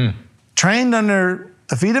 trained under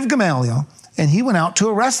the feet of Gamaliel, and he went out to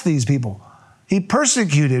arrest these people. He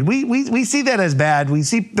persecuted. We see that as bad. We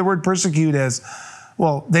see the word persecute as,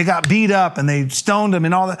 well, they got beat up and they stoned them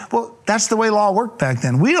and all that. Well, that's the way law worked back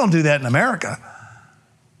then. We don't do that in America.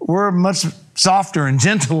 We're much softer and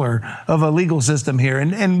gentler of a legal system here.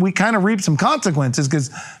 And we kind of reap some consequences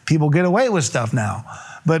because people get away with stuff now.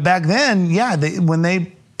 But back then, when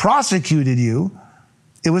they prosecuted you,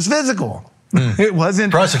 it was physical. It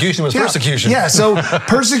wasn't. Prosecution was persecution. Yeah, so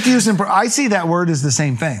persecution, I see that word as the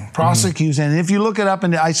same thing. Prosecution. And if you look it up,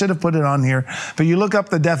 and I should have put it on here, but you look up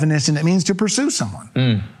the definition, it means to pursue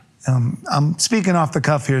someone. I'm speaking off the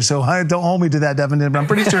cuff here, so don't hold me to that definition, but I'm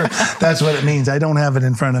pretty sure that's what it means. I don't have it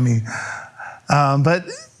in front of me. But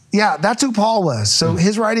yeah, that's who Paul was. So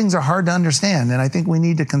his writings are hard to understand, and I think we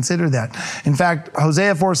need to consider that. In fact,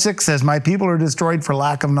 Hosea 4:6 says, my people are destroyed for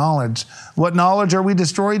lack of knowledge. What knowledge are we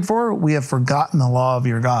destroyed for? We have forgotten the law of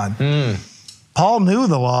your God. Paul knew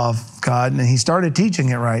the law of God, and he started teaching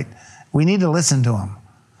it right. We need to listen to him.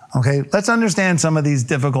 Okay, let's understand some of these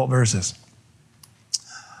difficult verses.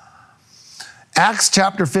 Acts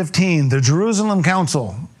chapter 15, the Jerusalem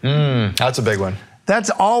Council. That's a big one.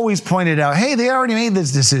 That's always pointed out, hey, they already made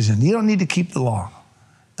this decision. You don't need to keep the law.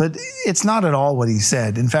 But it's not at all what he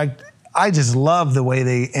said. In fact, I just love the way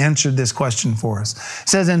they answered this question for us. It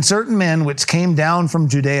says, and certain men which came down from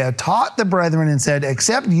Judea taught the brethren and said,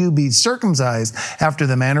 except you be circumcised after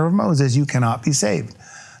the manner of Moses, you cannot be saved.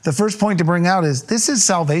 The first point to bring out is this is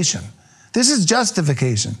salvation. This is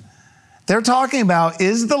justification. They're talking about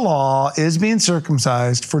is being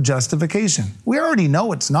circumcised for justification. We already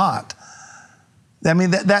know it's not. I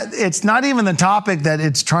mean, that it's not even the topic that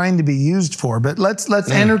it's trying to be used for, but let's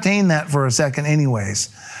entertain that for a second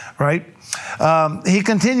anyways, right? He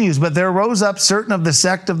continues, but there rose up certain of the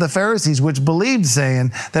sect of the Pharisees which believed,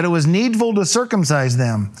 saying that it was needful to circumcise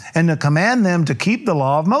them and to command them to keep the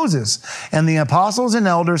law of Moses. And the apostles and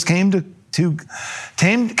elders came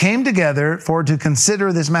together for to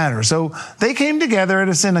consider this matter. So they came together at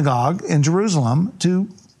a synagogue in Jerusalem to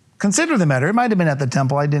consider the matter. It might have been at the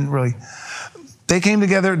temple. They came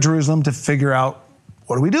together at Jerusalem to figure out,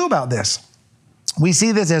 what do we do about this? We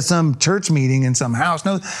see this as some church meeting in some house.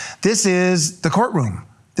 No, this is the courtroom.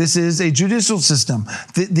 This is a judicial system.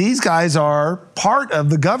 These guys are part of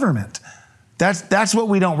the government. That's what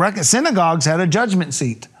we don't reckon. Synagogues had a judgment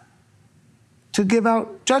seat to give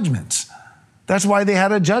out judgments. That's why they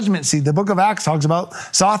had a judgment seat. The book of Acts talks about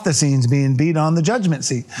Sadducees being beat on the judgment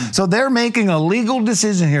seat. So they're making a legal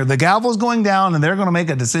decision here. The gavel's going down and they're going to make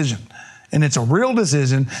a decision. And it's a real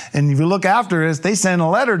decision. And if you look after it, they send a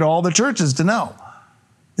letter to all the churches to know.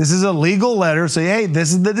 This is a legal letter. Say, hey,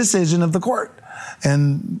 this is the decision of the court.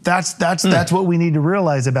 And that's what we need to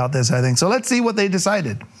realize about this, I think. So let's see what they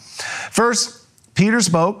decided. First, Peter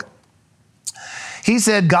spoke. He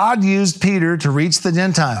said God used Peter to reach the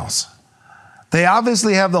Gentiles. They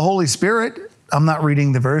obviously have the Holy Spirit. I'm not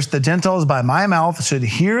reading the verse. The Gentiles by my mouth should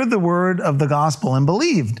hear the word of the gospel and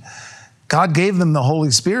believed. God gave them the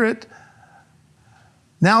Holy Spirit.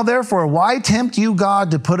 Now, therefore, why tempt you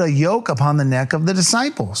God to put a yoke upon the neck of the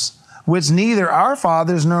disciples? which neither our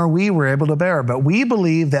fathers nor we were able to bear. But we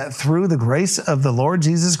believe that through the grace of the Lord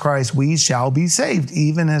Jesus Christ, we shall be saved,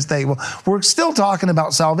 even as they will. We're still talking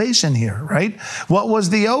about salvation here, right? What was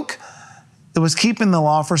the yoke? It was keeping the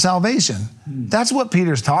law for salvation. That's what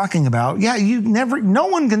Peter's talking about. Yeah, no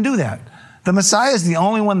one can do that. The Messiah is the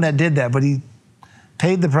only one that did that, but he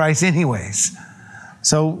paid the price anyways.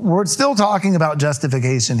 So we're still talking about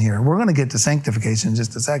justification here. We're going to get to sanctification in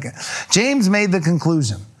just a second. James made the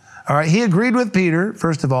conclusion. All right, he agreed with Peter,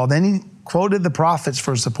 first of all. Then he quoted the prophets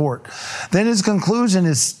for support. Then his conclusion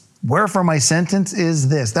is, wherefore my sentence is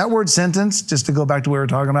this. That word sentence, just to go back to what we were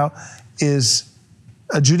talking about, is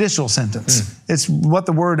a judicial sentence. It's what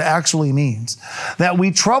the word actually means. That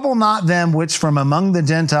we trouble not them which from among the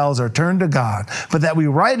Gentiles are turned to God, but that we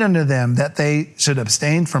write unto them that they should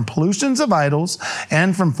abstain from pollutions of idols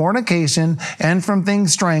and from fornication and from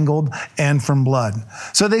things strangled and from blood.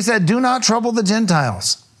 So they said, do not trouble the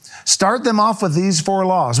Gentiles. Start them off with these 4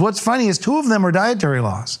 laws. What's funny is 2 of them are dietary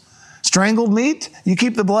laws. Strangled meat, you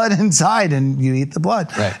keep the blood inside and you eat the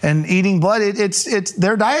blood. Right. And eating blood, it's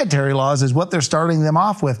their dietary laws is what they're starting them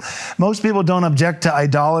off with. Most people don't object to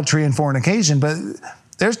idolatry and fornication, but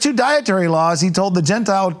there's 2 dietary laws he told the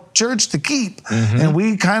Gentile church to keep. And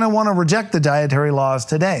we kind of want to reject the dietary laws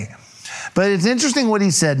today. But it's interesting what he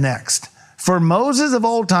said next. For Moses of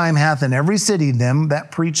old time hath in every city them that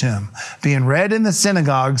preach him, being read in the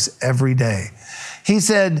synagogues every day. He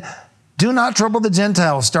said, do not trouble the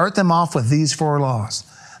Gentiles. Start them off with these 4 laws.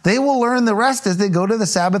 They will learn the rest as they go to the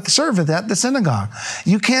Sabbath service at the synagogue.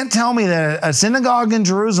 You can't tell me that a synagogue in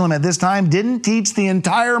Jerusalem at this time didn't teach the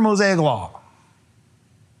entire Mosaic Law.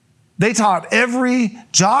 They taught every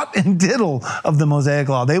jot and tittle of the Mosaic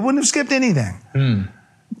Law. They wouldn't have skipped anything.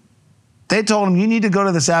 They told them, you need to go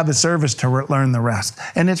to the Sabbath service to learn the rest.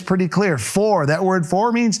 And it's pretty clear. For, that word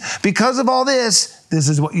for means, because of all this, this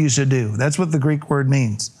is what you should do. That's what the Greek word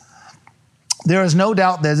means. There is no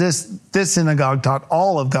doubt that this synagogue taught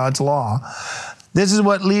all of God's law. This is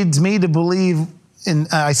what leads me to believe,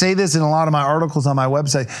 I say this in a lot of my articles on my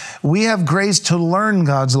website, we have grace to learn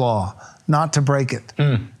God's law, not to break it.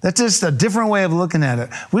 That's just a different way of looking at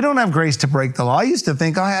it. We don't have grace to break the law. I used to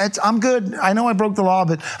think, I'm good. I know I broke the law,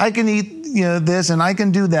 but I can eat this and I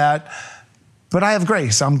can do that. But I have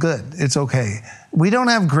grace. I'm good. It's okay. We don't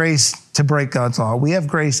have grace to break God's law. We have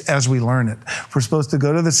grace as we learn it. We're supposed to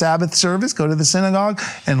go to the Sabbath service, go to the synagogue,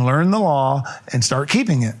 and learn the law and start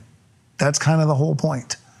keeping it. That's kind of the whole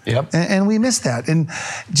point. Yep. And we miss that. And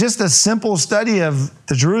just a simple study of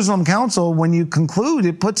the Jerusalem Council, when you conclude,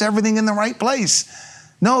 it puts everything in the right place.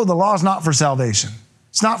 No, the law is not for salvation.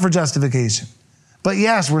 It's not for justification. But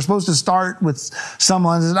yes, we're supposed to start with some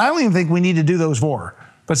ones. And I don't even think we need to do those 4.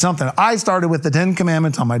 But something. I started with the 10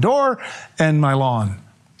 Commandments on my door and my lawn.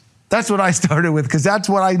 That's what I started with because that's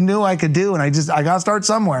what I knew I could do. And I got to start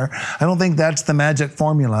somewhere. I don't think that's the magic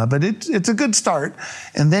formula, but it's a good start.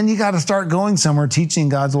 And then you got to start going somewhere, teaching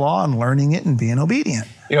God's law and learning it and being obedient.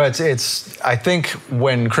 I think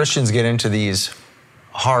when Christians get into these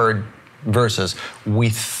hard verses, we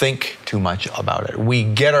think too much about it. We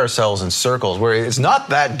get ourselves in circles where it's not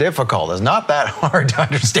that difficult. It's not that hard to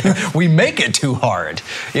understand. We make it too hard,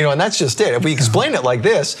 and that's just it. If we explain it like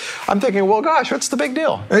this, I'm thinking, well, gosh, what's the big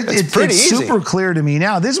deal? It's pretty easy. It's super clear to me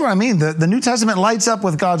now. This is what I mean. The New Testament lights up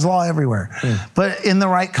with God's law everywhere, but in the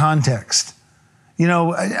right context.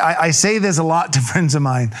 I say this a lot to friends of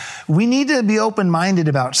mine. We need to be open-minded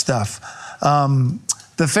about stuff.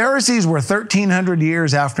 The Pharisees were 1,300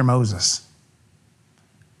 years after Moses,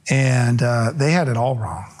 and they had it all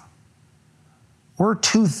wrong. We're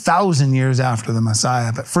 2,000 years after the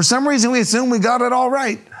Messiah, but for some reason we assume we got it all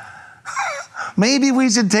right. Maybe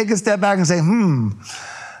we should take a step back and say,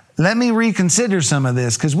 let me reconsider some of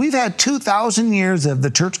this, because we've had 2,000 years of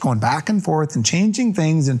the church going back and forth and changing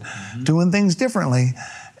things and doing things differently,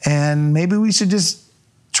 and maybe we should just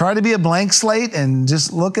try to be a blank slate and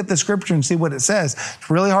just look at the scripture and see what it says. It's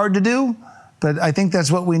really hard to do, but I think that's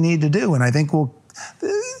what we need to do. And I think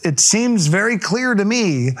it seems very clear to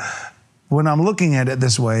me when I'm looking at it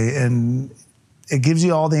this way, and it gives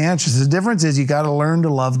you all the answers. The difference is you got to learn to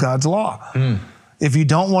love God's law. If you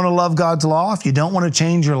don't want to love God's law, if you don't want to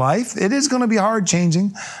change your life, it is going to be hard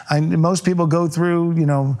changing. Most people go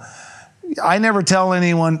through, I never tell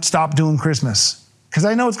anyone stop doing Christmas, because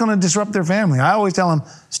I know it's going to disrupt their family. I always tell them,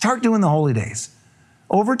 start doing the holy days.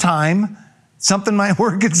 Over time, something might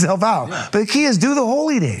work itself out. Yeah. But the key is do the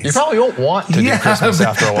holy days. You probably won't want to do Christmas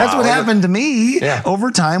after a while. That's what happened to me. Yeah. Over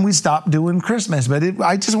time, we stopped doing Christmas. But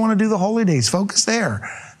I just want to do the holy days. Focus there.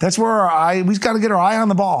 That's where we've got to get our eye on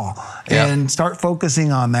the ball and start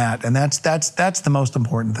focusing on that. And that's the most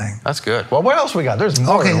important thing. That's good. Well, what else we got? There's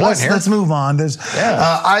more than one here. Let's move on.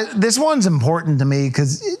 This one's important to me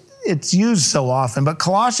because it's used so often. But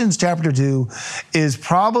Colossians chapter 2 is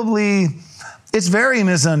it's very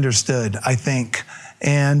misunderstood, I think.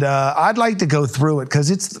 And I'd like to go through it because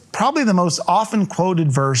it's probably the most often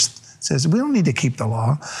quoted verse. Says we don't need to keep the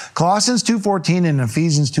law. Colossians 2:14 and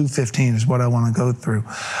Ephesians 2:15 is what I want to go through.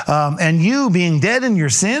 And you, being dead in your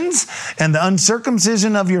sins and the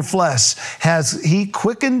uncircumcision of your flesh, has he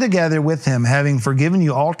quickened together with him, having forgiven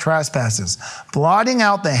you all trespasses, blotting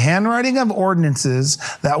out the handwriting of ordinances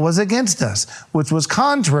that was against us, which was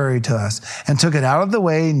contrary to us, and took it out of the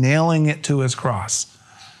way, nailing it to his cross.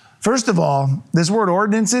 First of all, this word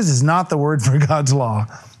ordinances is not the word for God's law.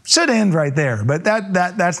 Should end right there, but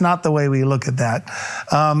that's not the way we look at that.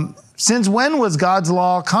 Since when was God's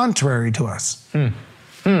law contrary to us?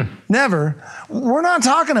 Never. We're not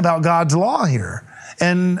talking about God's law here.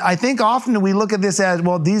 And I think often we look at this as,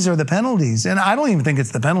 well, these are the penalties. And I don't even think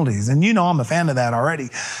it's the penalties. And you know I'm a fan of that already.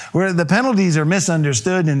 Where the penalties are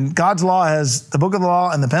misunderstood, and God's law has the book of the law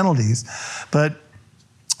and the penalties. But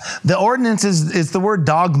the ordinance is the word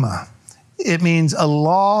dogma. It means a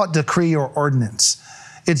law, decree, or ordinance.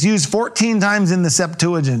 It's used 14 times in the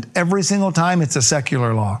Septuagint. Every single time it's a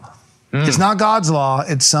secular law. It's not God's law.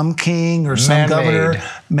 It's some king or some governor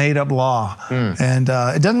made up law. And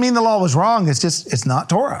it doesn't mean the law was wrong. It's not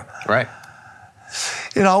Torah. Right.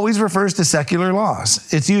 It always refers to secular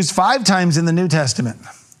laws. It's used 5 times in the New Testament.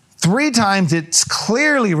 3 times it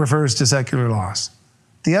clearly refers to secular laws.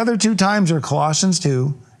 The other 2 times are Colossians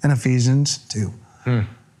 2 and Ephesians 2.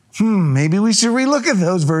 Maybe we should relook at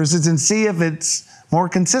those verses and see if it's more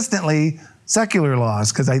consistently secular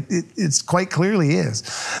laws, because it's quite clearly is.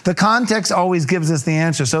 The context always gives us the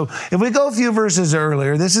answer. So if we go a few verses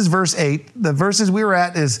earlier, this is verse 8. The verses we were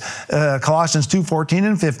at is Colossians 2:14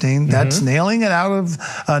 and 15. That's nailing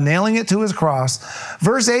it to his cross.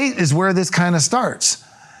 Verse 8 is where this kind of starts.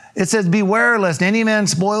 It says, beware lest any man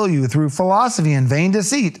spoil you through philosophy and vain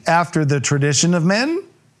deceit, after the tradition of men,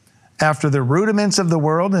 after the rudiments of the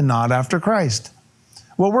world, and not after Christ.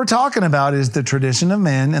 What we're talking about is the tradition of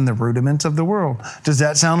men and the rudiments of the world. Does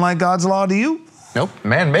that sound like God's law to you? Nope,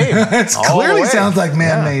 man-made. It clearly sounds like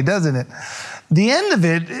man-made, doesn't it? The end of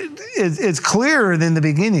it is clearer than the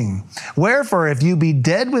beginning. Wherefore, if you be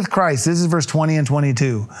dead with Christ, this is verse 20 and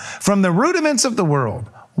 22, from the rudiments of the world,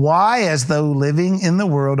 why, as though living in the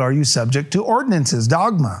world, are you subject to ordinances,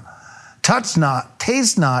 dogma? Touch not,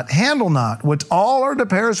 taste not, handle not, which all are to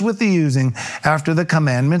perish with the using, after the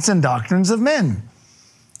commandments and doctrines of men.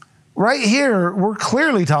 Right here, we're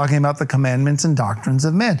clearly talking about the commandments and doctrines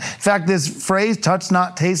of men. In fact, this phrase, touch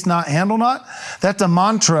not, taste not, handle not, that's a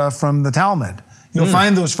mantra from the Talmud. You'll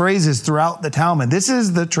find those phrases throughout the Talmud. This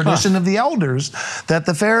is the tradition of the elders that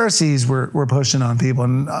the Pharisees were pushing on people,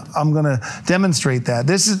 and I'm going to demonstrate that.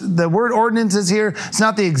 This is the word ordinances here. It's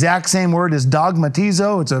not the exact same word as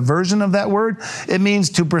dogmatizo. It's a version of that word. It means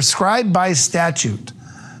to prescribe by statute.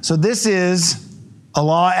 So this is a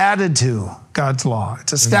law added to God's law.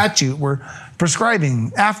 It's a statute we're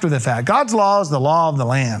prescribing after the fact. God's law is the law of the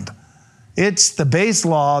land. It's the base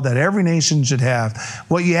law that every nation should have.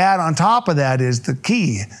 What you add on top of that is the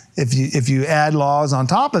key. If you add laws on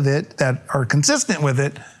top of it that are consistent with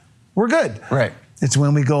it, we're good. Right. It's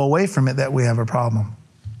when we go away from it that we have a problem.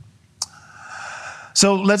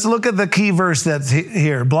 So let's look at the key verse that's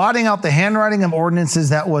here. Blotting out the handwriting of ordinances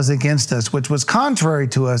that was against us, which was contrary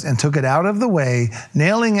to us, and took it out of the way,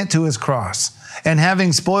 nailing it to his cross. And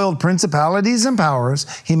having spoiled principalities and powers,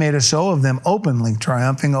 he made a show of them openly,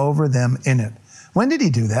 triumphing over them in it. When did he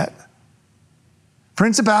do that?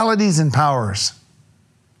 Principalities and powers.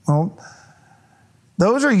 Well,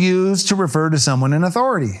 those are used to refer to someone in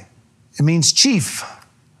authority. It means chief.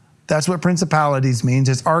 That's what principalities means.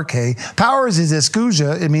 It's arche. Powers is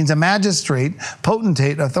exousia. It means a magistrate,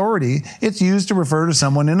 potentate, authority. It's used to refer to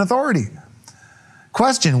someone in authority.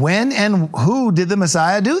 Question, when and who did the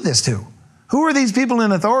Messiah do this to? Who are these people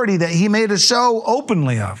in authority that he made a show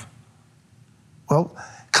openly of? Well,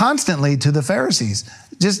 constantly to the Pharisees.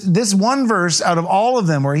 Just this one verse out of all of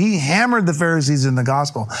them where he hammered the Pharisees in the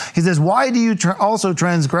gospel. He says, why do you also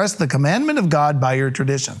transgress the commandment of God by your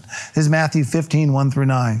tradition? This is Matthew 15,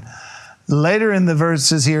 1-9. Later in the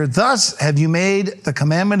verses here, thus have you made the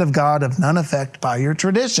commandment of God of none effect by your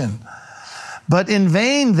tradition. But in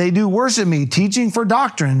vain they do worship me, teaching for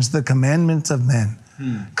doctrines the commandments of men.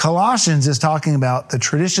 Colossians is talking about the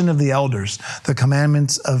tradition of the elders, the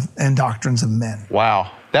commandments of and doctrines of men.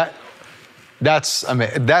 Wow. That's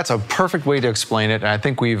a perfect way to explain it. And I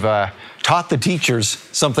think we've taught the teachers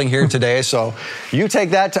something here today. So you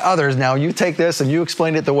take that to others. Now you take this and you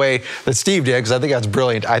explain it the way that Steve did, because I think that's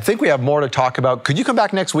brilliant. I think we have more to talk about. Could you come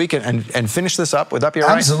back next week and finish this up? Would that be all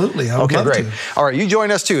right? Absolutely. I would love great. to. All right, you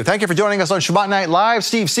join us too. Thank you for joining us on Shabbat Night Live.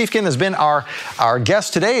 Steve Siefken has been our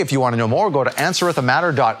guest today. If you want to know more, go to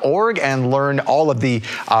answerethematter.org and learn all of the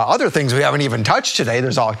other things we haven't even touched today.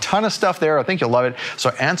 There's a ton of stuff there. I think you'll love it.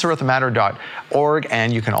 So answerethematter.org,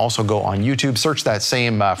 and you can also go on YouTube, search that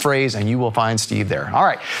same phrase, and you will find Steve there. All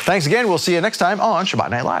right, thanks again. We'll see you next time on Shabbat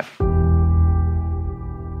Night Live.